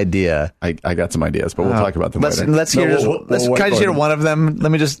terrible idea. I got some ideas, but we'll talk about them later. Let's hear. Can I just hear one of them?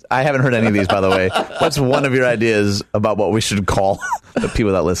 I haven't heard any of these, by the way. What's one of your ideas about what we should call the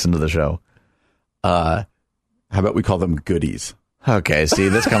people that listen to the show? How about we call them goodies? Okay, see,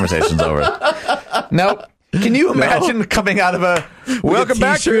 this conversation's over. Nope. Can you imagine coming out of a welcome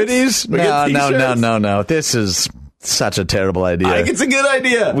back, goodies? No. This is such a terrible idea. I think it's a good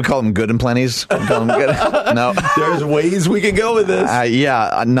idea. We call them good and plenties. We call them good. No. There's ways we can go with this.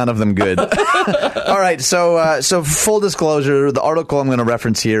 Yeah, none of them good. All right, so full disclosure, the article I'm going to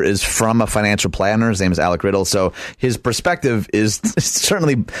reference here is from a financial planner. His name is Alec Riddle. So his perspective is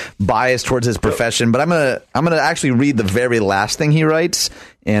certainly biased towards his profession, but I'm gonna actually read the very last thing he writes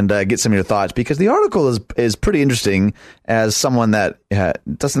and get some of your thoughts, because the article is pretty interesting as someone that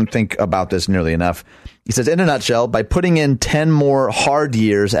doesn't think about this nearly enough. He says, in a nutshell, by putting in 10 more hard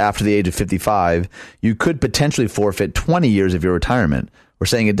years after the age of 55, you could potentially forfeit 20 years of your retirement. Or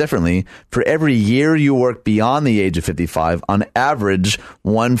saying it differently, for every year you work beyond the age of 55, on average,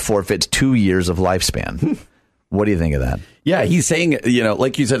 one forfeits 2 years of lifespan. What do you think of that? Yeah, he's saying,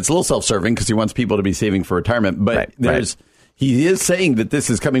 like you said, it's a little self-serving because he wants people to be saving for retirement. But he is saying that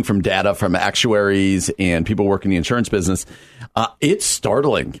this is coming from data from actuaries and people working in the insurance business. It's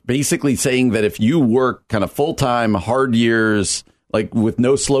startling, basically saying that if you work kind of full-time, hard years, like with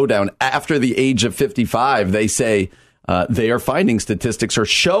no slowdown after the age of 55, they say they are finding statistics are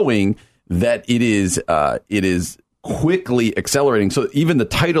showing that it is quickly accelerating. So even the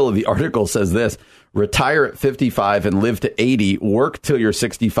title of the article says this: retire at 55 and live to 80, work till you're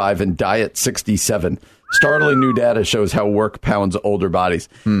 65 and die at 67. Startling new data shows how work pounds older bodies.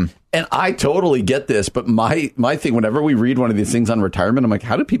 And I totally get this, but my thing, whenever we read one of these things on retirement, I'm like,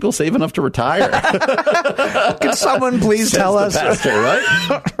 how do people save enough to retire? Can someone please tell us? Pastor,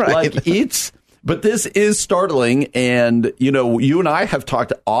 right? Right. But this is startling. And, you and I have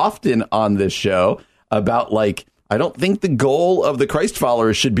talked often on this show about, like, I don't think the goal of the Christ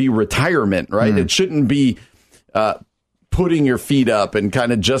followers should be retirement, right? It shouldn't be putting your feet up and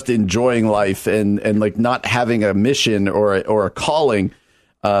kind of just enjoying life and like not having a mission or a calling.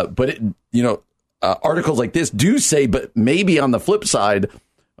 But articles like this do say, but maybe on the flip side,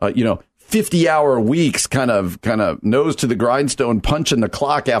 50-hour weeks kind of nose to the grindstone, punching the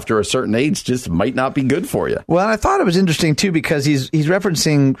clock after a certain age just might not be good for you. Well, and I thought it was interesting too, because he's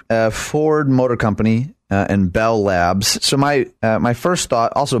referencing Ford Motor Company and Bell Labs. So my first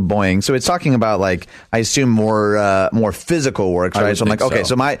thought, also Boeing. So it's talking about, like, I assume more physical work, right? So I'm like, okay,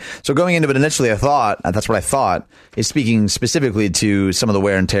 so going into it initially, I thought that's what I thought is speaking specifically to some of the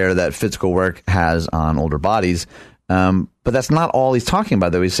wear and tear that physical work has on older bodies. But that's not all he's talking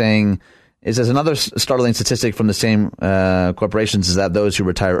about, though. He's saying, it says another startling statistic from the same corporations is that those who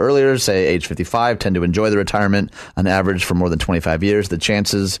retire earlier, say age 55, tend to enjoy the retirement on average for more than 25 years. The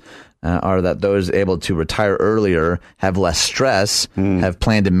chances are that those able to retire earlier have less stress, have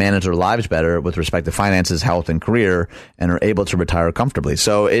planned to manage their lives better with respect to finances, health, and career, and are able to retire comfortably.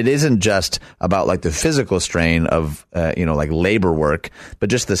 So it isn't just about, like, the physical strain of, like labor work,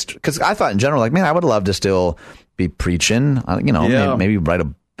 but just this, because I thought in general, like, man, I would love to still be preaching, maybe write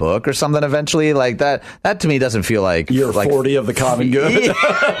a book or something eventually, like that to me doesn't feel like you're like 40 of the common good.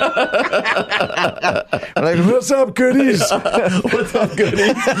 Like, what's up, goodies? What's up,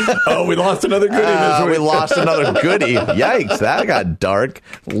 goodie? Oh, we lost another goodie this week. We lost another goodie. Yikes, that got dark.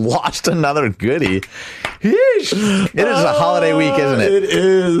 Lost another goodie. Yeesh. It is a holiday week, isn't it? It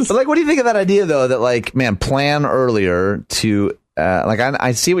is. But, like, what do you think of that idea, though, that, like, man, plan earlier to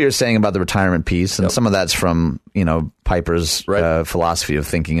I see what you're saying about the retirement piece, and some of that's from, Piper's philosophy of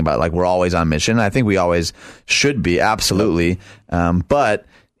thinking about, like, we're always on mission. I think we always should be, absolutely. But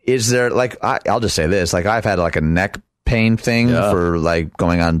is there, like, I'll just say this, like, I've had, like, a neck pain thing for, like,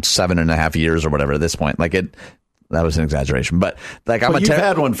 going on 7.5 years or whatever at this point. Like, that was an exaggeration. But like You've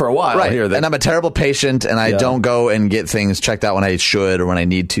had one for a while, right? Here, and I'm a terrible patient, and I don't go and get things checked out when I should or when I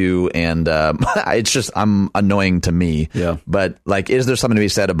need to, and it's just I'm annoying to me. Yeah. But like, is there something to be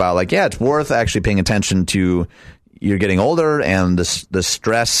said about like, yeah, it's worth actually paying attention to? You're getting older, and the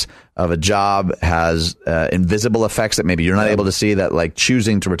stress of a job has invisible effects that maybe you're not able to see. That like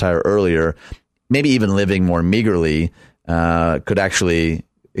choosing to retire earlier, maybe even living more meagerly, could actually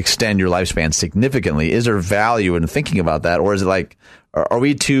extend your lifespan significantly. Is there value in thinking about that, or is it like, are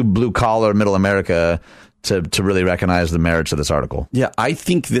we too blue collar middle America to really recognize the merits of this article? Yeah, I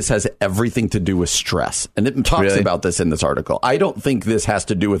think this has everything to do with stress, and it talks about this in this article. I don't think this has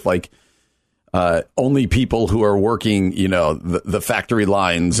to do with like. Only people who are working, the factory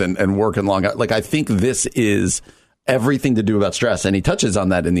lines and working long. Like, I think this is everything to do about stress. And he touches on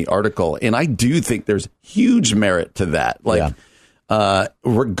that in the article. And I do think there's huge merit to that. Like,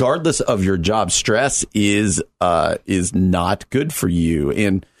 regardless of your job, stress is not good for you.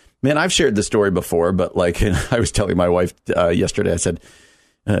 And man, I've shared this story before, but like I was telling my wife yesterday, I said,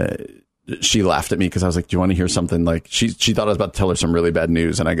 she laughed at me because I was like, do you want to hear something? Like she thought I was about to tell her some really bad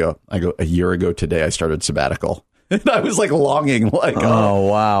news. And I go, a year ago today, I started sabbatical. And I was like longing, like, oh,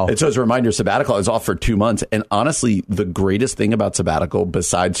 wow. And so as a reminder, sabbatical, I was off for 2 months. And honestly, the greatest thing about sabbatical,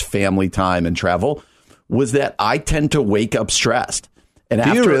 besides family time and travel, was that I tend to wake up stressed. And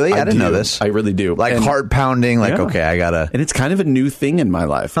do you really? I didn't know this. I really do. Like heart pounding, like, okay, I gotta. And it's kind of a new thing in my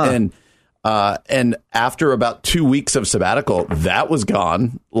life. Huh. And after about 2 weeks of sabbatical, that was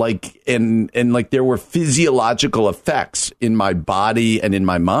gone. Like, and like there were physiological effects in my body and in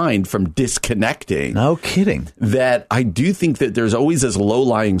my mind from disconnecting. No kidding. That I do think that there's always this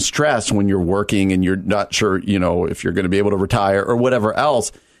low-lying stress when you're working and you're not sure, if you're going to be able to retire or whatever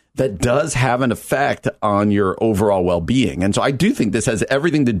else, that does have an effect on your overall well-being. And so I do think this has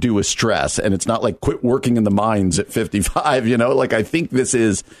everything to do with stress. And it's not like quit working in the mines at 55, like I think this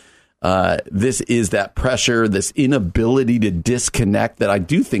is that pressure, this inability to disconnect that I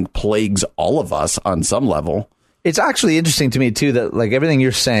do think plagues all of us on some level. It's actually interesting to me, too, that like everything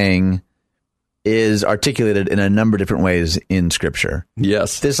you're saying is articulated in a number of different ways in Scripture.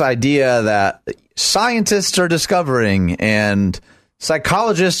 Yes. This idea that scientists are discovering and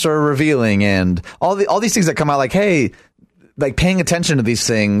psychologists are revealing and all these things that come out like, hey, like paying attention to these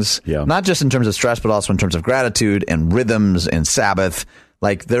things, not just in terms of stress, but also in terms of gratitude and rhythms and Sabbath.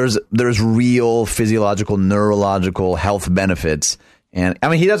 Like there's real physiological, neurological health benefits. And I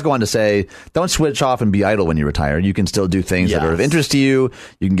mean, he does go on to say, don't switch off and be idle when you retire. You can still do things that are of interest to you.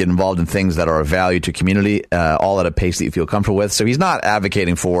 You can get involved in things that are of value to community, all at a pace that you feel comfortable with. So he's not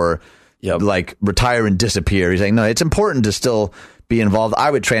advocating for like retire and disappear. He's saying, no, it's important to still be involved. I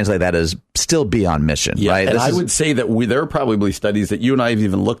would translate that as still be on mission. Right? And I would say that there are probably studies that you and I have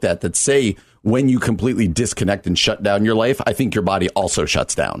even looked at that say when you completely disconnect and shut down your life, I think your body also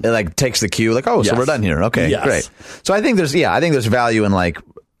shuts down. It like takes the cue, like, oh, so we're done here. Okay, great. So I think there's value in like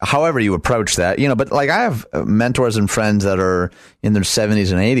however you approach that, but like I have mentors and friends that are in their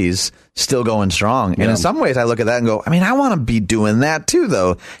 70s and 80s still going strong. And in some ways I look at that and go, I mean, I want to be doing that too,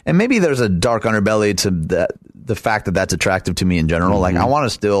 though. And maybe there's a dark underbelly to the fact that that's attractive to me in general. Like I want to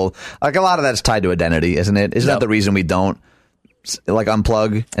still, like a lot of that's tied to identity, isn't it? Isn't that the reason we don't like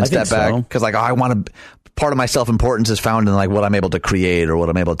unplug and step back? Because like, I want to, part of my self-importance is found in like what I'm able to create or what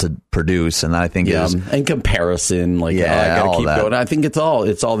I'm able to produce. And I think is and comparison, like I gotta keep going. I think it's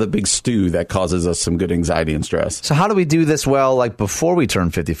all the big stew that causes us some good anxiety and stress. So how do we do this well, like before we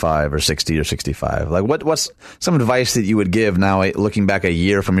turn 55 or 60 or 65? Like what's some advice that you would give now, looking back a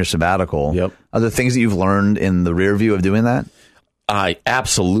year from your sabbatical? Are there things that you've learned in the rear view of doing that?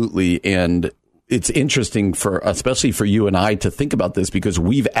 Absolutely. And it's interesting especially for you and I to think about this because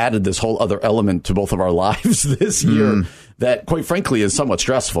we've added this whole other element to both of our lives this year that quite frankly is somewhat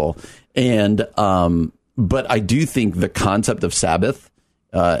stressful. And, but I do think the concept of Sabbath,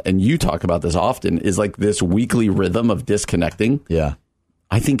 and you talk about this often, is like this weekly rhythm of disconnecting. Yeah.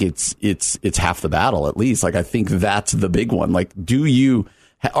 I think it's half the battle, at least. Like, I think that's the big one. Like,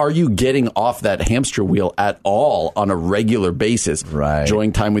 are you getting off that hamster wheel at all on a regular basis? Right.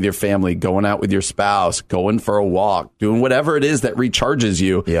 Enjoying time with your family, going out with your spouse, going for a walk, doing whatever it is that recharges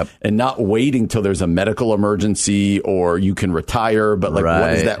you, and not waiting till there's a medical emergency or you can retire. But like, what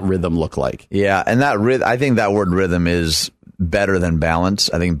does that rhythm look like? Yeah, and I think that word rhythm is better than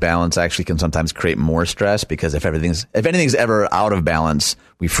balance. I think balance actually can sometimes create more stress because if anything's ever out of balance,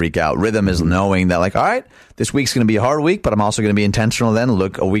 we freak out. Rhythm is knowing that like, all right, this week's going to be a hard week, but I'm also going to be intentional then,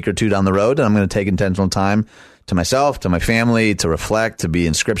 look a week or two down the road, and I'm going to take intentional time to myself, to my family, to reflect, to be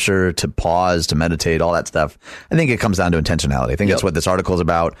in scripture, to pause, to meditate, all that stuff. I think it comes down to intentionality. I think that's what this article is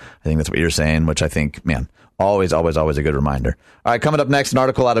about. I think that's what you're saying, which I think, man, Always a good reminder. All right, coming up next, an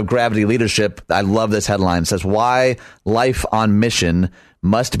article out of Gravity Leadership. I love this headline. It says, why life on mission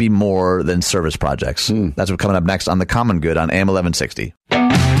must be more than service projects. That's what's coming up next on The Common Good on AM 1160.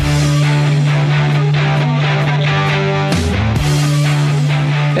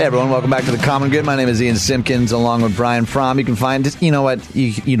 Hey everyone, welcome back to The Common Good. My name is Ian Simpkins, along with Brian Fromm. You can find us, you know what,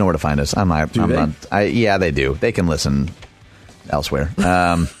 you know where to find us. Yeah, they do. They can listen elsewhere.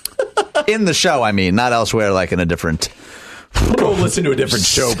 In the show, I mean, not elsewhere, like in a different... Go listen to a different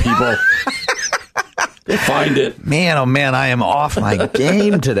show, people. Find it. Man, oh man, I am off my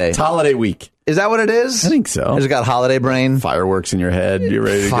game today. It's holiday week. Is that what it is? I think so. I just got holiday brain. Fireworks in your head. You're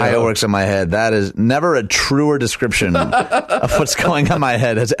ready to go. Fireworks in my head. That is never a truer description of what's going on in my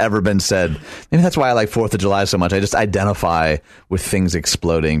head has ever been said. Maybe that's why I like 4th of July so much. I just identify with things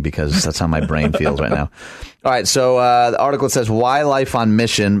exploding because that's how my brain feels right now. All right, so the article says, why life on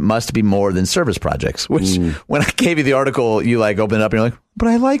mission must be more than service projects, which when I gave you the article, you like open it up and you're like, but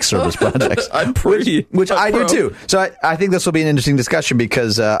I like service projects. Which I do too. So I think this will be an interesting discussion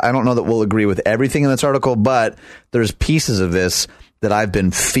because I don't know that we'll agree with everything in this article, but there's pieces of this that I've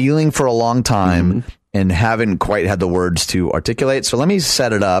been feeling for a long time and haven't quite had the words to articulate. So let me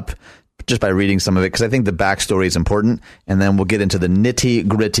set it up just by reading some of it, because I think the backstory is important, and then we'll get into the nitty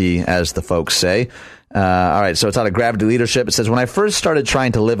gritty, as the folks say. All right, so it's out of Gravity Leadership. It says, when I first started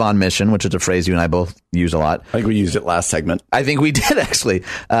trying to live on mission, which is a phrase you and I both use a lot. I think we used it last segment. I think we did, actually.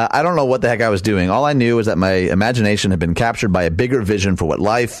 I don't know what the heck I was doing. All I knew was that my imagination had been captured by a bigger vision for what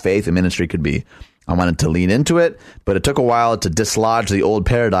life, faith, and ministry could be. I wanted to lean into it, but it took a while to dislodge the old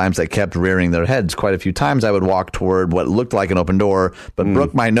paradigms that kept rearing their heads. Quite a few times I would walk toward what looked like an open door, but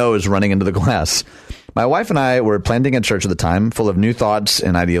broke my nose running into the glass. My wife and I were planting a church at the time, full of new thoughts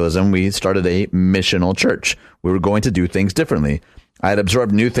and idealism. We started a missional church. We were going to do things differently. I had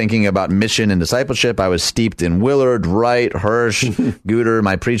absorbed new thinking about mission and discipleship. I was steeped in Willard, Wright, Hirsch, Guter.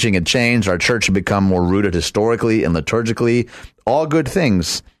 My preaching had changed. Our church had become more rooted historically and liturgically. All good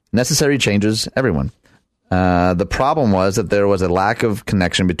things. Necessary changes, everyone. The problem was that there was a lack of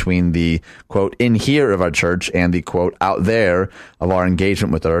connection between the, quote, in here of our church and the, quote, out there of our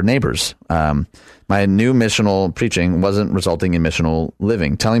engagement with our neighbors. My new missional preaching wasn't resulting in missional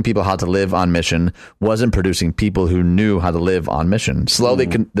living. Telling people how to live on mission wasn't producing people who knew how to live on mission. Slowly,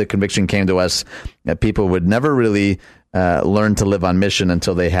 the conviction came to us that people would never really learn to live on mission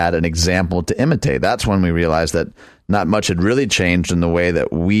until they had an example to imitate. That's when we realized that not much had really changed in the way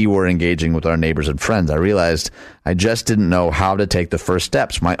that we were engaging with our neighbors and friends. I realized I just didn't know how to take the first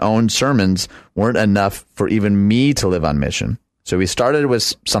steps. My own sermons weren't enough for even me to live on mission. So we started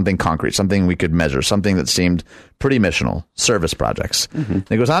with something concrete, something we could measure, something that seemed pretty missional, service projects. And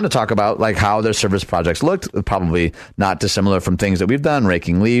it goes on to talk about like how their service projects looked, probably not dissimilar from things that we've done,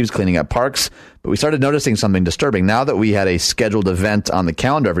 raking leaves, cleaning up parks. But we started noticing something disturbing. Now that we had a scheduled event on the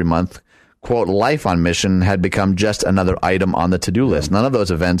calendar every month, quote, life on mission had become just another item on the to-do list. None of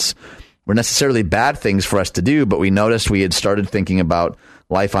those events were necessarily bad things for us to do, but we noticed we had started thinking about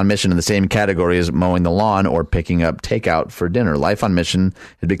life on mission in the same category as mowing the lawn or picking up takeout for dinner. Life on mission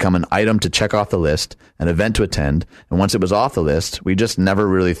had become an item to check off the list, an event to attend, and once it was off the list, we just never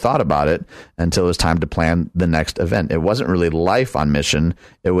really thought about it until it was time to plan the next event. It wasn't really life on mission,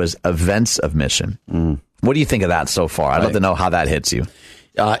 it was events of mission. What do you think of that so far? I'd love to know how that hits you.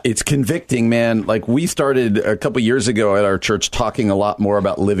 It's convicting, man. Like, we started a couple years ago at our church talking a lot more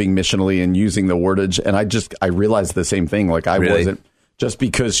about living missionally and using the wordage. And I realized the same thing. Like, I wasn't, just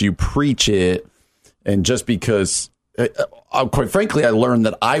because you preach it and just because, quite frankly, I learned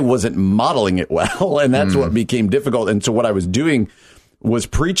that I wasn't modeling it well. And that's what became difficult. And so what I was doing was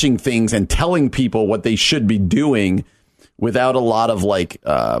preaching things and telling people what they should be doing without a lot of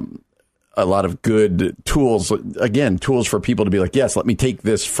a lot of good tools, again, tools for people to be like, yes, let me take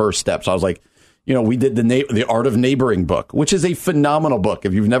this first step. So I was like, we did the Art of Neighboring book, which is a phenomenal book.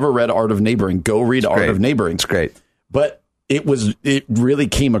 If you've never read Art of Neighboring, go read Art of Neighboring. It's great. But it really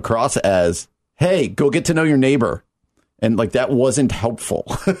came across as, hey, go get to know your neighbor. And like, that wasn't helpful.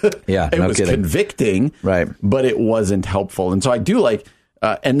 Yeah, it was convicting, right? But it wasn't helpful. And so I do like,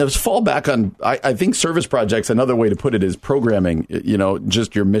 and those fall back on, I think service projects, another way to put it is programming,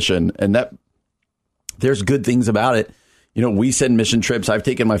 just your mission. And that there's good things about it. We send mission trips. I've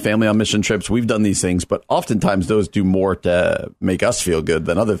taken my family on mission trips. We've done these things, but oftentimes those do more to make us feel good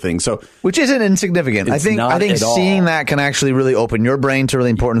than other things. So, which isn't insignificant. I think seeing that can actually really open your brain to really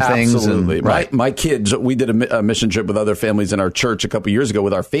important things. Absolutely. And, right. My kids, we did a mission trip with other families in our church a couple years ago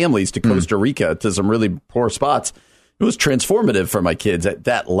with our families to Costa Rica to some really poor spots. It was transformative for my kids at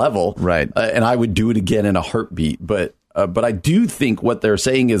that level. Right. And I would do it again in a heartbeat. But I do think what they're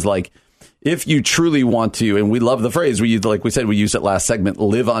saying is like, if you truly want to, and we love the phrase, we use, like we said, we used it last segment,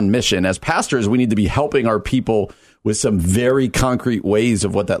 live on mission. As pastors, we need to be helping our people with some very concrete ways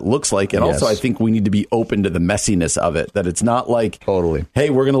of what that looks like. And also, I think we need to be open to the messiness of it, that it's not like, totally, hey,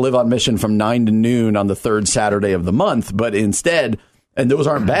 we're going to live on mission from 9 to noon on the third Saturday of the month. But instead, and those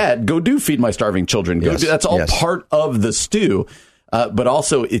aren't bad, go do Feed My Starving Children. Go do, that's all part of the stew. But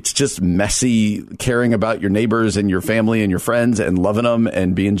also, it's just messy caring about your neighbors and your family and your friends and loving them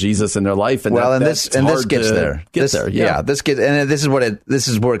and being Jesus in their life. And this gets there. This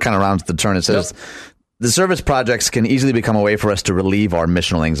where it kind of rounds the turn. It says the service projects can easily become a way for us to relieve our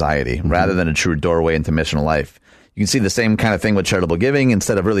missional anxiety rather than a true doorway into missional life. You can see the same kind of thing with charitable giving.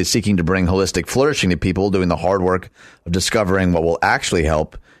 Instead of really seeking to bring holistic flourishing to people, doing the hard work of discovering what will actually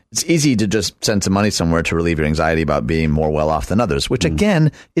help, it's easy to just send some money somewhere to relieve your anxiety about being more well off than others, which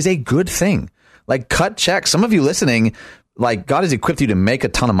again is a good thing. Like, cut checks. Some of you listening, like, God has equipped you to make a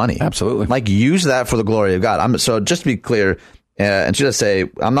ton of money. Absolutely. Like, use that for the glory of God. So just to be clear, and should I say,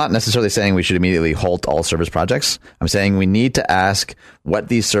 I'm not necessarily saying we should immediately halt all service projects. I'm saying we need to ask what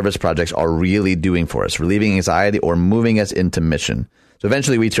these service projects are really doing for us, relieving anxiety or moving us into mission. So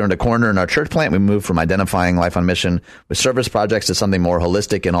eventually we turned a corner in our church plant. We moved from identifying life on mission with service projects to something more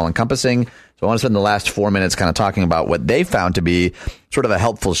holistic and all-encompassing. So I want to spend the last 4 minutes kind of talking about what they found to be sort of a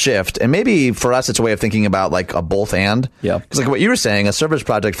helpful shift. And maybe for us, it's a way of thinking about like a both and. Yeah. Because like what you were saying, a service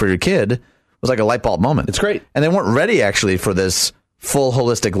project for your kid was like a light bulb moment. It's great. And they weren't ready actually for this full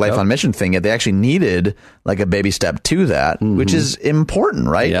holistic life on mission thing yet. They actually needed like a baby step to that, which is important,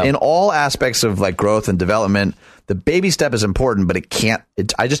 right? Yeah. In all aspects of like growth and development, the baby step is important, but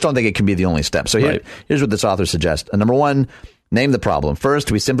I just don't think it can be the only step. So here's what this author suggests. Number one, name the problem.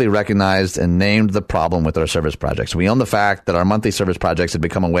 First, we simply recognized and named the problem with our service projects. We own the fact that our monthly service projects had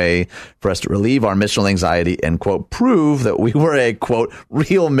become a way for us to relieve our missional anxiety and, quote, prove that we were a, quote,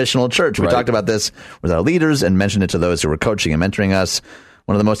 real missional church. We talked about this with our leaders and mentioned it to those who were coaching and mentoring us.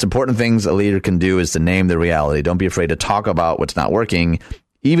 One of the most important things a leader can do is to name the reality. Don't be afraid to talk about what's not working,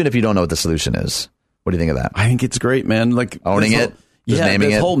 even if you don't know what the solution is. What do you think of that? I think it's great, man. Like owning it, just naming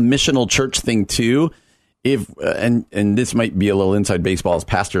it. This whole missional church thing too. If and this might be a little inside baseball as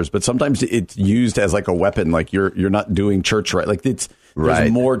pastors, but sometimes it's used as like a weapon. Like you're not doing church right. Like there's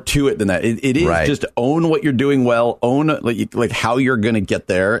more to it than that. It is just own what you're doing well. Own like how you're going to get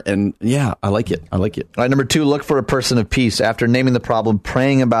there. And yeah, I like it. All right, number two, look for a person of peace. After naming the problem,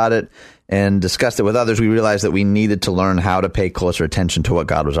 praying about it, and discussed it with others, we realized that we needed to learn how to pay closer attention to what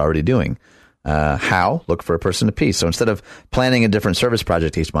God was already doing. How? Look for a person of peace. So instead of planning a different service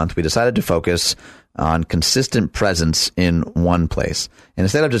project each month, we decided to focus on consistent presence in one place. And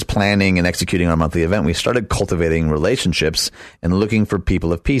instead of just planning and executing our monthly event, we started cultivating relationships and looking for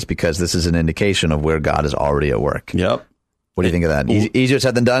people of peace, because this is an indication of where God is already at work. Yep. What do you think of that? Easier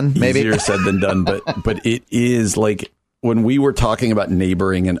said than done, maybe? Easier said than done, but it is like when we were talking about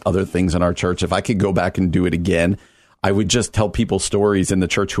neighboring and other things in our church, if I could go back and do it again, I would just tell people stories in the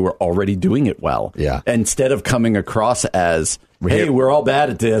church who are already doing it well. Yeah. Instead of coming across as, hey, we're all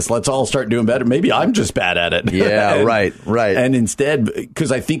bad at this, let's all start doing better. Maybe I'm just bad at it. Yeah, right. And instead,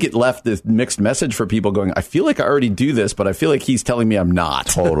 because I think it left this mixed message for people going, I feel like I already do this, but I feel like he's telling me I'm not.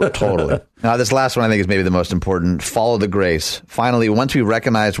 Totally. Now, this last one I think is maybe the most important. Follow the grace. Finally, once we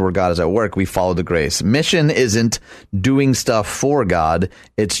recognize where God is at work, we follow the grace. Mission isn't doing stuff for God.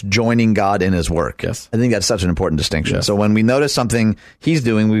 It's joining God in his work. Yes. I think that's such an important distinction. Yes. So when we notice something he's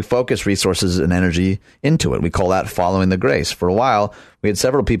doing, we focus resources and energy into it. We call that following the grace. For a while, we had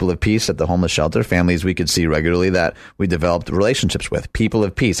several people of peace at the homeless shelter, families we could see regularly that we developed relationships with, people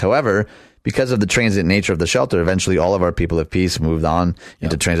of peace. However, because of the transient nature of the shelter, eventually all of our people of peace moved on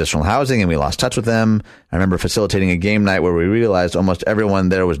into transitional housing, and we lost touch with them. I remember facilitating a game night where we realized almost everyone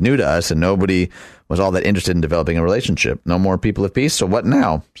there was new to us, and nobody was all that interested in developing a relationship. No more people of peace. So what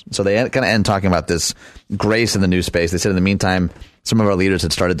now? So they kind of end talking about this grace in the new space. They said in the meantime, some of our leaders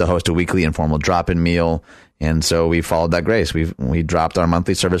had started to host a weekly informal drop-in meal. And so we followed that grace. We dropped our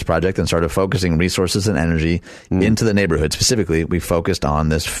monthly service project and started focusing resources and energy into the neighborhood. Specifically, we focused on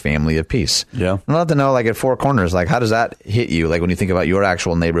this family of peace. Yeah. I'd love to know, like at Four Corners, like how does that hit you? Like when you think about your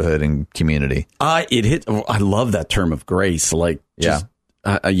actual neighborhood and community? I love that term of grace. Like, just,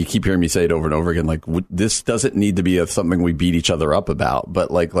 you keep hearing me say it over and over again. Like, this doesn't need to be something we beat each other up about, but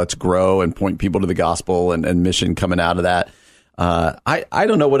like, let's grow and point people to the gospel and mission coming out of that. I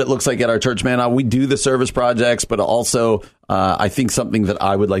don't know what it looks like at our church, man. We do the service projects, but also I think something that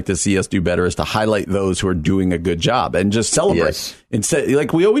I would like to see us do better is to highlight those who are doing a good job and just celebrate. Yes. Instead,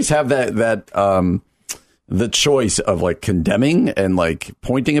 like we always have that the choice of like condemning and like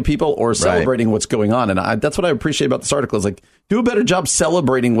pointing at people or celebrating what's going on. And that's what I appreciate about this article is like, do a better job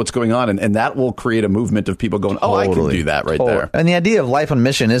celebrating what's going on. And that will create a movement of people going, oh, I can do that right there. And the idea of life on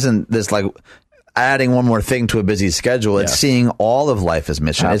mission isn't this like adding one more thing to a busy schedule. It's seeing all of life as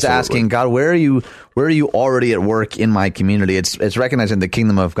mission. Absolutely. It's asking God, where are you already at work in my community? It's recognizing the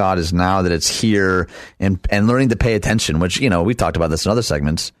kingdom of God is now that it's here and learning to pay attention, which, we talked about this in other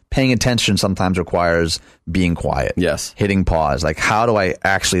segments. Paying attention sometimes requires being quiet. Yes. Hitting pause. Like, how do I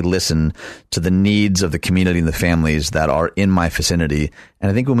actually listen to the needs of the community and the families that are in my vicinity?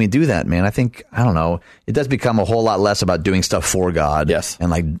 And I think when we do that, man, it does become a whole lot less about doing stuff for God. Yes. And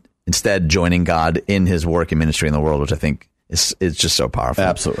like, instead joining God in his work and ministry in the world, which I think is just so powerful.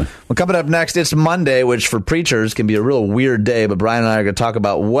 Absolutely. Well, coming up next, it's Monday, which for preachers can be a real weird day, but Brian and I are going to talk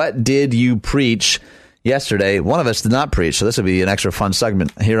about what did you preach yesterday. One of us did not preach, so this will be an extra fun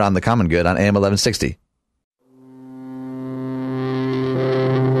segment here on The Common Good on AM 1160.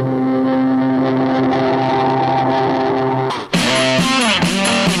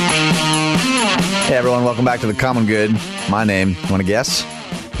 Hey, everyone, welcome back to The Common Good. My name, you want to guess?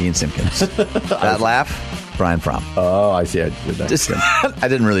 Ian Simpkins. That laugh, Brian Fromm. Oh, I see. I did that. I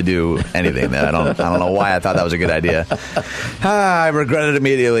didn't really do anything there. I don't know why I thought that was a good idea. I regret it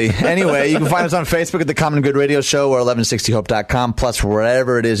immediately. Anyway, you can find us on Facebook at The Common Good Radio Show or 1160hope.com, plus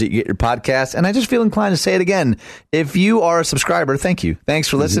wherever it is that you get your podcast. And I just feel inclined to say it again. If you are a subscriber, thank you. Thanks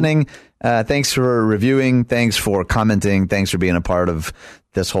for listening. Thanks for reviewing. Thanks for commenting. Thanks for being a part of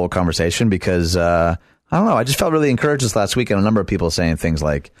this whole conversation because, I don't know. I just felt really encouraged this last week, and a number of people saying things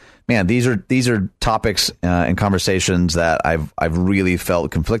like, "Man, these are topics and conversations that I've really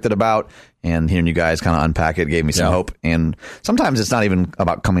felt conflicted about." And hearing you guys kind of unpack it gave me some hope. And sometimes it's not even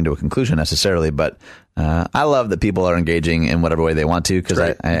about coming to a conclusion necessarily, but I love that people are engaging in whatever way they want to because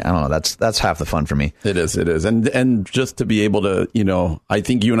I don't know. That's half the fun for me. It is, and just to be able to, I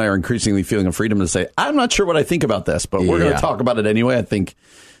think you and I are increasingly feeling a freedom to say, I'm not sure what I think about this, but we're going to talk about it anyway. I think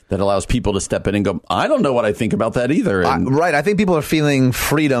that allows people to step in and go, I don't know what I think about that either. And right. I think people are feeling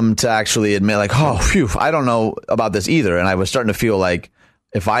freedom to actually admit like, oh, phew, I don't know about this either. And I was starting to feel like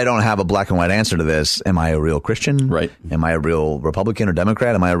if I don't have a black and white answer to this, am I a real Christian? Right. Am I a real Republican or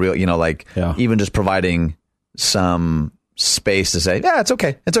Democrat? Am I a real, even just providing some space to say, yeah, it's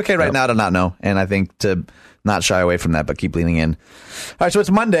okay. It's okay right now to not know. And I think to not shy away from that, but keep leaning in. All right, so it's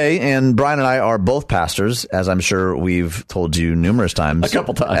Monday, and Brian and I are both pastors, as I'm sure we've told you numerous times. A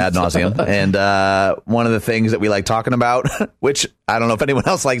couple times. Ad nauseum. And one of the things that we like talking about, which I don't know if anyone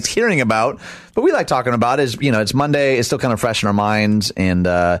else likes hearing about, but we like talking about is, it's Monday, it's still kind of fresh in our minds, and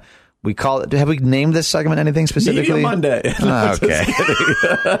we call it, have we named this segment anything specifically? Media Monday. Okay.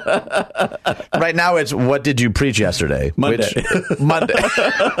 Right now it's what did you preach yesterday? Monday.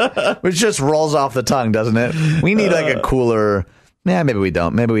 Which just rolls off the tongue, doesn't it? We need like a cooler, maybe we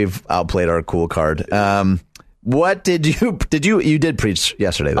don't. Maybe we've outplayed our cool card. What did you did preach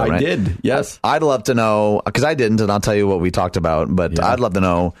yesterday though, right? I did, yes. I'd love to know, because I didn't, and I'll tell you what we talked about, but I'd love to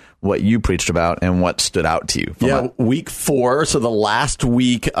know what you preached about and what stood out to you. Week 4, so the last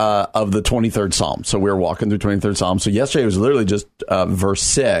week of the 23rd Psalm. So we were walking through 23rd Psalm. So yesterday was literally just verse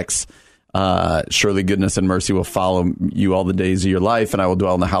 6. Surely goodness and mercy will follow you all the days of your life, and I will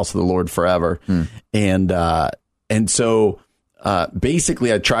dwell in the house of the Lord forever. And so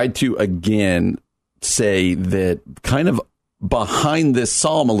basically I tried to, again, say that kind of behind this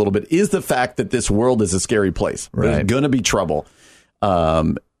psalm a little bit is the fact that this world is a scary place. Right. There's going to be trouble.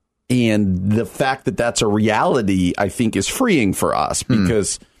 And the fact that that's a reality, I think, is freeing for us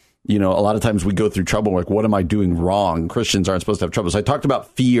because, a lot of times we go through trouble. Like, what am I doing wrong? Christians aren't supposed to have trouble. So I talked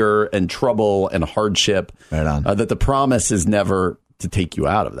about fear and trouble and hardship, right on. That the promise is never to take you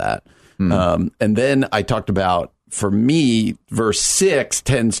out of that. And then I talked about, for me, verse 6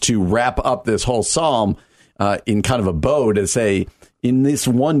 tends to wrap up this whole psalm in kind of a bow to say, in this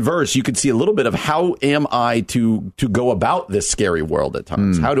one verse, you could see a little bit of how am I to go about this scary world at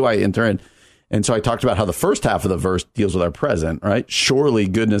times? How do I enter in? And so I talked about how the first half of the verse deals with our present, right? Surely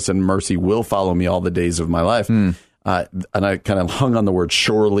goodness and mercy will follow me all the days of my life. And I kind of hung on the word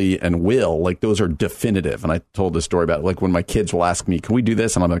surely and will, like those are definitive. And I told this story about like when my kids will ask me, can we do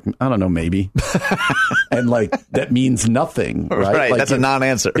this? And I'm like, I don't know, maybe. And like, that means nothing, right? Right. Like that's a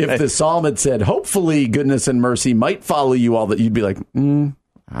non-answer. If the psalm had said, hopefully goodness and mercy might follow you all that, you'd be like,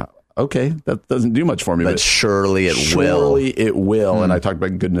 okay, that doesn't do much for me. But surely it will. Surely it will. And I talked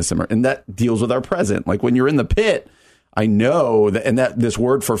about goodness and mercy. And that deals with our present. Like when you're in the pit, I know that, and that this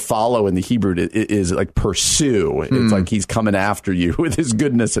word for follow in the Hebrew is like pursue. It's like he's coming after you with his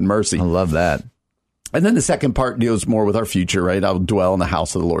goodness and mercy. I love that. And then the second part deals more with our future, right? I'll dwell in the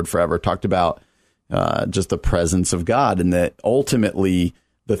house of the Lord forever. Talked about just the presence of God, and that ultimately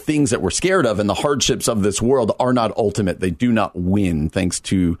the things that we're scared of and the hardships of this world are not ultimate. They do not win thanks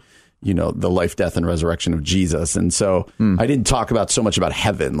to, the life, death, and resurrection of Jesus. And so I didn't talk about so much about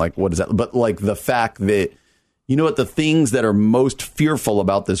heaven, like what is that? But like the fact that, the things that are most fearful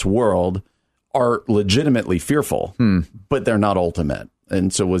about this world are legitimately fearful, but they're not ultimate.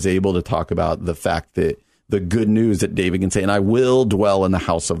 And so was able to talk about the fact that the good news that David can say, and I will dwell in the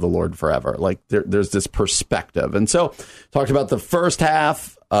house of the Lord forever. Like there's this perspective. And so talked about the first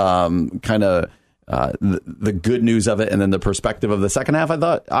half, the good news of it, and then the perspective of the second half. I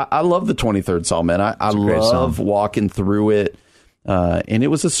thought, I love the 23rd Psalm, man. I love walking through it. And it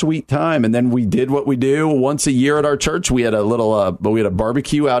was a sweet time. And then we did what we do once a year at our church. We had a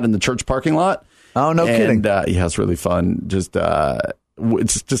barbecue out in the church parking lot. Oh, no kidding. Yeah, it's really fun.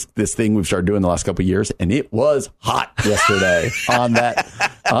 It's just this thing we've started doing the last couple of years, and it was hot yesterday on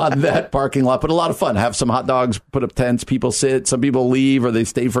that parking lot, but a lot of fun. Have some hot dogs, put up tents, people sit, some people leave or they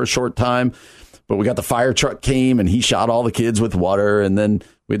stay for a short time. But we got the fire truck came and he shot all the kids with water, and then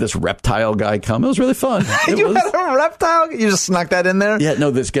we had this reptile guy come. It was really fun. Had a reptile? You just snuck that in there? Yeah,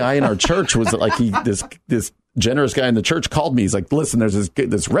 no, this guy in our church was like this generous guy in the church called me. He's like, listen, there's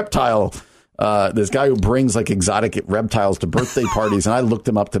this reptile. This guy who brings like exotic reptiles to birthday parties, and I looked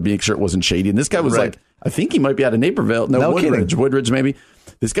him up to make sure it wasn't shady. And this guy was like, I think he might be out of Naperville. No, Woodridge, maybe.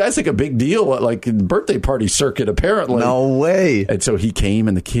 This guy's like a big deal at like birthday party circuit, apparently. No way. And so he came,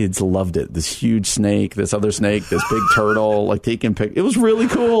 and the kids loved it. This huge snake, this other snake, this big turtle, like taking pictures. It was really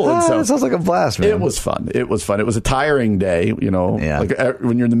cool. And so it sounds like a blast, man. It was fun. It was a tiring day, Yeah. like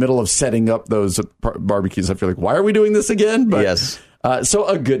when you're in the middle of setting up those barbecues. I feel like, why are we doing this again? But yes. So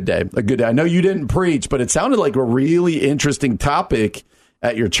a good day. I know you didn't preach, but it sounded like a really interesting topic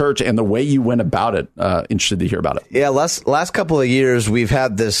at your church and the way you went about it. Interested to hear about it. Yeah, last couple of years, we've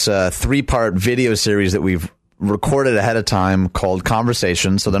had this 3-part video series that we've recorded ahead of time called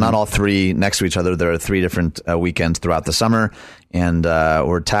Conversations. So they're not all 3 next to each other. There are 3 different weekends throughout the summer. And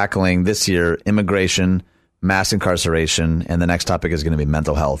we're tackling this year immigration, mass incarceration, and the next topic is going to be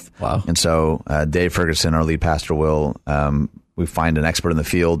mental health. Wow. And so Dave Ferguson, our lead pastor, we find an expert in the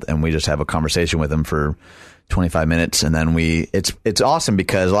field, and we just have a conversation with him for 25 minutes. And then it's awesome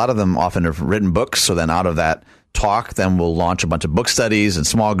because a lot of them often have written books. So then out of that talk, then we'll launch a bunch of book studies and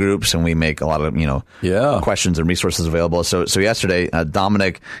small groups, and we make a lot of, questions and resources available. So yesterday,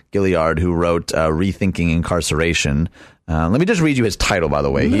 Dominic Gilliard, who wrote Rethinking Incarceration, let me just read you his title, by the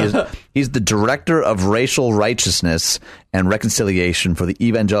way. He's the Director of Racial Righteousness and Reconciliation for the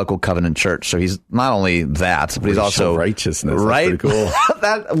Evangelical Covenant Church. So he's not only that, but he's also righteousness. Right? That's pretty cool.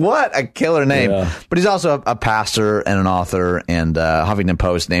 What a killer name. Yeah. But he's also a pastor and an author, and Huffington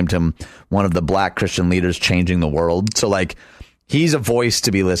Post named him one of the Black Christian leaders changing the world. So he's a voice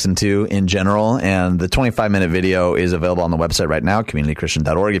to be listened to in general, and the 25-minute video is available on the website right now,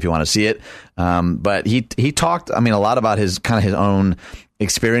 communitychristian.org, if you want to see it. But he talked, a lot about his own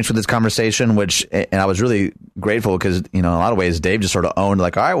experience with this conversation, and I was really grateful because, in a lot of ways, Dave just sort of owned,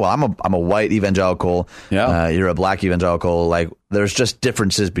 like, all right, well, I'm a white evangelical. Yeah. You're a black evangelical. Like, there's just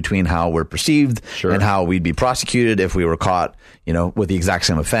differences between how we're perceived and how we'd be prosecuted if we were caught, with the exact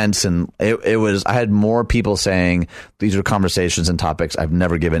same offense. And I had more people saying these are conversations and topics I've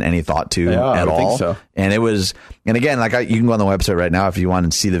never given any thought to at all. Think so. And again, you can go on the website right now if you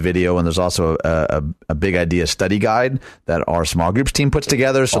want to see the video. And there's also a big idea study guide that our small groups team puts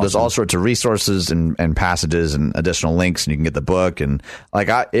together. So there's all sorts of resources and passages and additional links, and you can get the book. And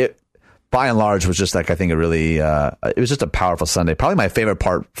by and large was just I think it was just a powerful Sunday. Probably my favorite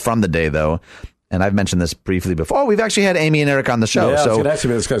part from the day, though. And I've mentioned this briefly before. Oh, we've actually had Amy and Eric on the show. Yeah, I was going to ask you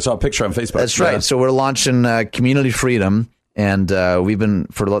about this. I saw a picture on Facebook. That's right. So we're launching Community Freedom. And we've been,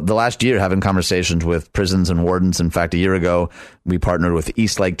 for the last year, having conversations with prisons and wardens. In fact, a year ago, we partnered with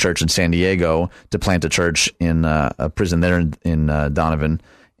East Lake Church in San Diego to plant a church in a prison there in Donovan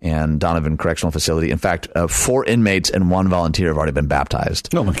Correctional Facility. In fact, 4 inmates and 1 volunteer have already been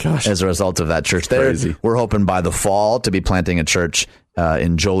baptized. Oh, my gosh. As a result of that church there. Crazy. We're hoping by the fall to be planting a church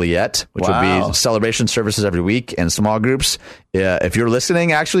in Joliet, which will be celebration services every week and small groups. If you're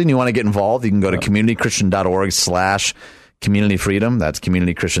listening, actually, and you want to get involved, you can go to communitychristian.org/community freedom. That's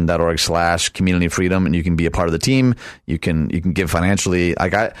communitychristian.org/community freedom, and you can be a part of the team. You can give financially.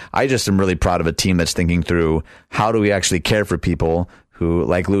 Like I just am really proud of a team that's thinking through how do we actually care for people who,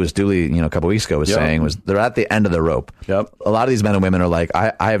 like Lewis Dooley, a couple weeks ago was saying, they're at the end of the rope. Yep. A lot of these men and women are like,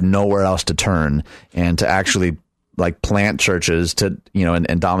 I have nowhere else to turn, and to actually plant churches to,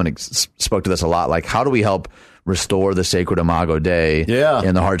 and Dominic spoke to this a lot. Like, how do we help restore the sacred Imago Dei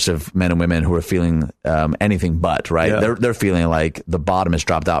in the hearts of men and women who are feeling anything but, right? Yeah. They're feeling like the bottom has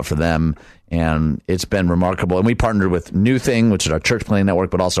dropped out for them, and it's been remarkable. And we partnered with New Thing, which is our church planning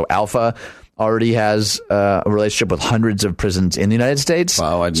network, but also Alpha already has a relationship with hundreds of prisons in the United States.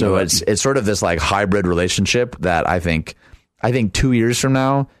 Wow, it's sort of this like hybrid relationship that I think 2 years from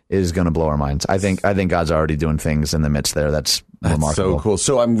now is going to blow our minds. I think God's already doing things in the midst there. That's remarkable. So cool.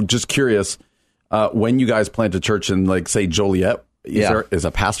 So I'm just curious, when you guys plant a church in, like, say, Joliet, is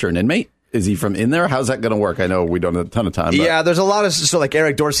a pastor an inmate? Is he from in there? How's that going to work? I know we don't have a ton of time. But. Yeah, there's a lot of, so like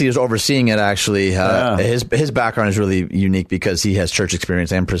Eric Dorsey is overseeing it actually. His background is really unique because he has church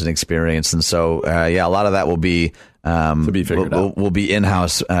experience and prison experience. And so, a lot of that will be, to be figured out. Will be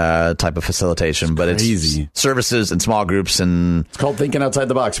in-house type of facilitation, but crazy. It's services and small groups, and it's called thinking outside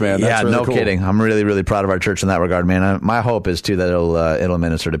the box, man. That's really no cool. kidding. I'm really, really proud of our church in that regard, man. My hope is too that it'll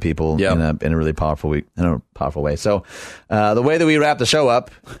minister to people in a really powerful way. So the way that we wrap the show up,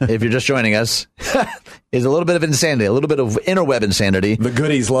 if you're just joining us, is a little bit of insanity, a little bit of interweb insanity. The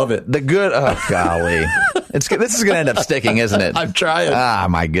goodies love it. Oh golly. This is going to end up sticking, isn't it? I'm trying. Ah,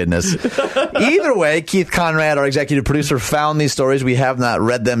 my goodness. Either way, Keith Conrad, our executive producer, found these stories. We have not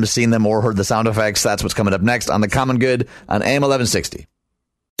read them, seen them, or heard the sound effects. That's what's coming up next on The Common Good on AM 1160.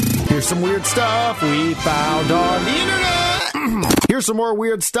 Here's some weird stuff we found on the internet. Here's some more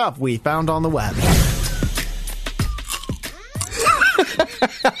weird stuff we found on the web.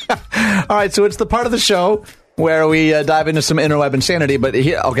 All right, so it's the part of the show where we dive into some interweb insanity. But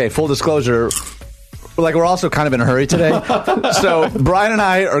full disclosure, we're also kind of in a hurry today. So Brian and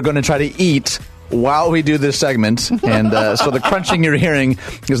I are going to try to eat while we do this segment, and so the crunching you're hearing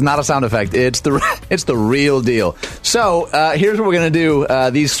is not a sound effect. It's the real deal. So here's what we're going to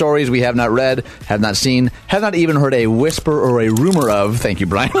do. These stories we have not read, have not seen, have not even heard a whisper or a rumor of. Thank you,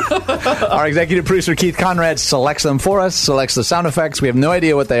 Brian. Our executive producer, Keith Conrad, selects them for us, selects the sound effects. We have no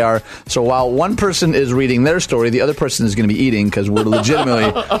idea what they are. So while one person is reading their story, the other person is going to be eating because we're legitimately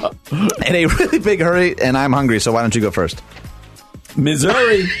in a really big hurry, and I'm hungry. So why don't you go first?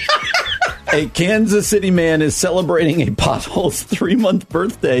 Missouri. A Kansas City man is celebrating a pothole's 3-month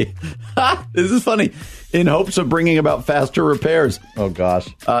birthday. This is funny. In hopes of bringing about faster repairs. Oh, gosh.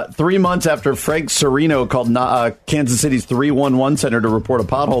 3 months after Frank Serino called Kansas City's 311 center to report a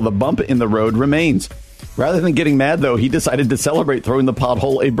pothole, the bump in the road remains. Rather than getting mad, though, he decided to celebrate throwing the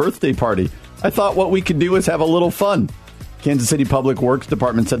pothole a birthday party. I thought what we could do is have a little fun. Kansas City Public Works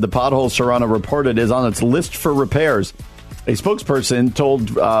Department said the pothole Serrano reported is on its list for repairs. A spokesperson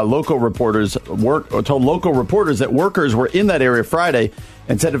told local reporters that workers were in that area Friday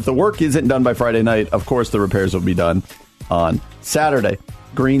and said if the work isn't done by Friday night, of course the repairs will be done on Saturday.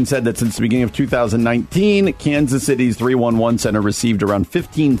 Green said that since the beginning of 2019, Kansas City's 311 center received around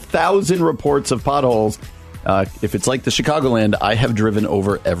 15,000 reports of potholes. If it's like the Chicagoland, I have driven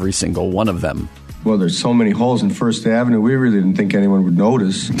over every single one of them. Well, there's so many holes in First Avenue, we really didn't think anyone would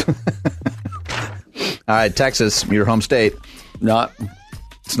notice. All right, Texas, your home state. Not.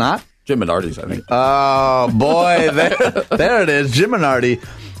 It's not? Jim Minardi's, I think. Oh, boy. There it is. Jim Minardi.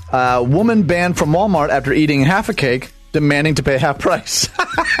 Woman banned from Walmart after eating half a cake, demanding to pay half price.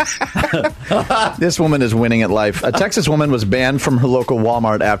 This woman is winning at life. A Texas woman was banned from her local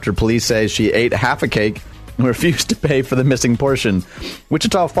Walmart after police say she ate half a cake and refused to pay for the missing portion.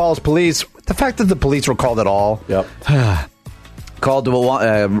 Wichita Falls police, the fact that the police were called at all. Yep. Were called to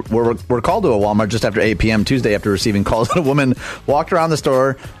a Walmart just after 8 p.m. Tuesday after receiving calls that a woman walked around the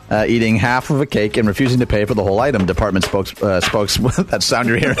store eating half of a cake and refusing to pay for the whole item. Department spokes that sound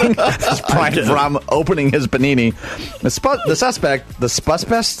you're hearing is Brian Fromm opening his panini. The suspect,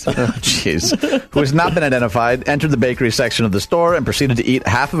 who has not been identified, entered the bakery section of the store and proceeded to eat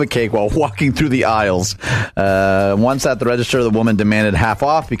half of a cake while walking through the aisles. Once at the register, the woman demanded half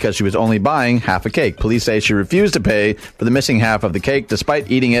off because she was only buying half a cake. Police say she refused to pay for the missing half of the cake despite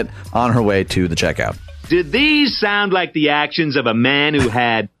eating it on her way to the checkout. Did these sound like the actions of a man who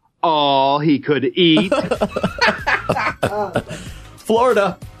had all he could eat?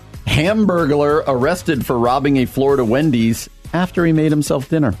 Florida. Hamburglar arrested for robbing a Florida Wendy's after he made himself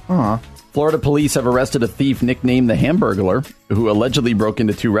dinner. Florida police have arrested a thief nicknamed the Hamburglar, who allegedly broke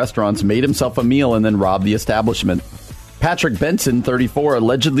into 2 restaurants, made himself a meal, and then robbed the establishment. Patrick Benson, 34,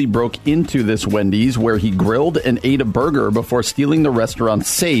 allegedly broke into this Wendy's where he grilled and ate a burger before stealing the restaurant's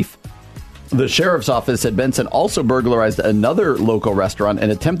safe. The sheriff's office said Benson also burglarized another local restaurant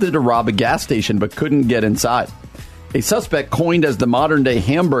and attempted to rob a gas station but couldn't get inside. A suspect coined as the modern-day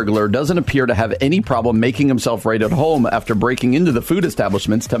Hamburglar doesn't appear to have any problem making himself right at home after breaking into the food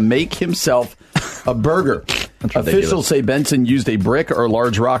establishments to make himself a burger. Officials say Benson used a brick or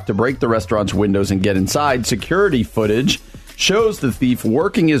large rock to break the restaurant's windows and get inside. Security footage shows the thief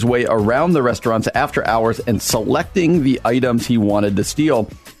working his way around the restaurants after hours and selecting the items he wanted to steal.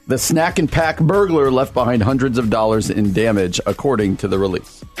 The snack and pack burglar left behind hundreds of dollars in damage, according to the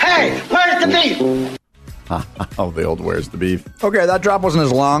release. Hey, where's the beef? Oh, the old where's the beef. Okay, that drop wasn't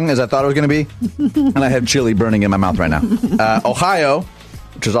as long as I thought it was going to be, and I have chili burning in my mouth right now. Ohio,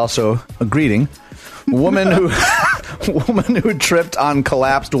 which is also a greeting. Woman who tripped on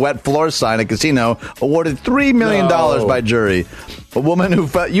collapsed wet floor sign at casino awarded $3 million by jury. A woman who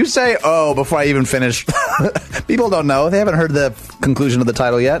you say before I even finish. People don't know. They haven't heard the conclusion of the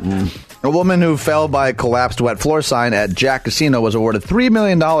title yet. A woman who fell by a collapsed wet floor sign at Jack Casino was awarded $3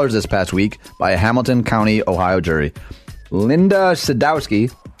 million this past week by a Hamilton County, Ohio jury. Linda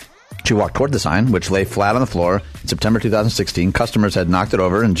Sadowski, she walked toward the sign, which lay flat on the floor. In September 2016, customers had knocked it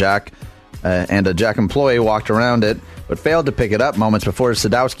over, and a Jack employee walked around it, but failed to pick it up moments before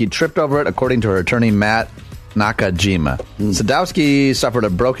Sadowski tripped over it, according to her attorney, Matt Nakajima. Sadowski suffered a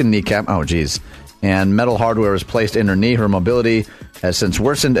broken kneecap, and metal hardware was placed in her knee. Her mobility has since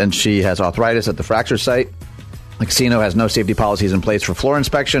worsened, and she has arthritis at the fracture site. The casino has no safety policies in place for floor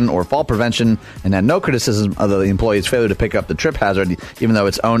inspection or fall prevention, and had no criticism of the employee's failure to pick up the trip hazard, even though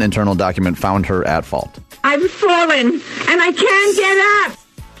its own internal document found her at fault. I've fallen, and I can't get up.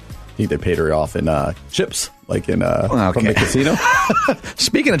 I think they paid her off in chips, like from the casino.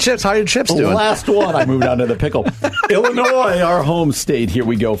 Speaking of chips, how are your chips doing? Last one. I moved on to the pickle. Illinois, our home state. Here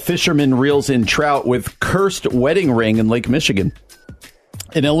we go. Fisherman reels in trout with cursed wedding ring in Lake Michigan.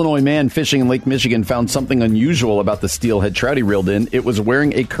 An Illinois man fishing in Lake Michigan found something unusual about the steelhead trout he reeled in. It was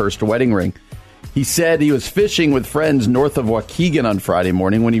wearing a cursed wedding ring. He said he was fishing with friends north of Waukegan on Friday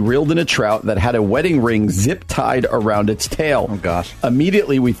morning when he reeled in a trout that had a wedding ring zip-tied around its tail. Oh, gosh.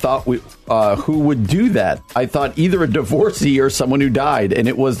 Immediately, we thought, who would do that? I thought either a divorcee or someone who died, and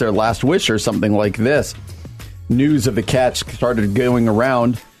it was their last wish or something like this. News of the catch started going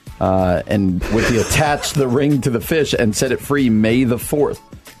around, and with the attached the ring to the fish and set it free May the 4th.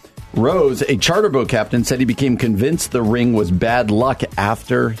 Rose, a charter boat captain, said he became convinced the ring was bad luck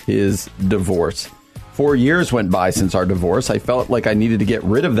after his divorce. 4 years went by since our divorce. I felt like I needed to get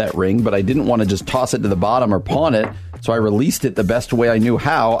rid of that ring, but I didn't want to just toss it to the bottom or pawn it, so I released it the best way I knew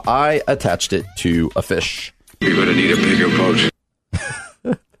how. I attached it to a fish. You're going to need a bigger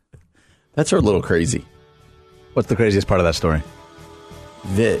boat. That's a little crazy. What's the craziest part of that story?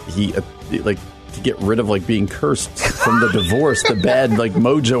 That he, to get rid of being cursed from the divorce, the bad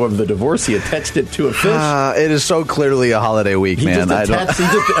mojo of the divorce, he attached it to a fish. It is so clearly a holiday week, he man. He just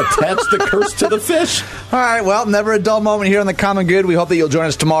attached the curse to the fish. All right, well, never a dull moment here on The Common Good. We hope that you'll join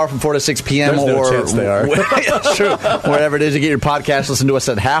us tomorrow from 4 to 6 p.m. There's no chance they are. Yeah, true. Wherever it is you get your podcast, listen to us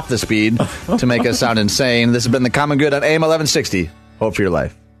at half the speed to make us sound insane. This has been The Common Good on AM 1160. Hope for your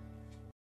life.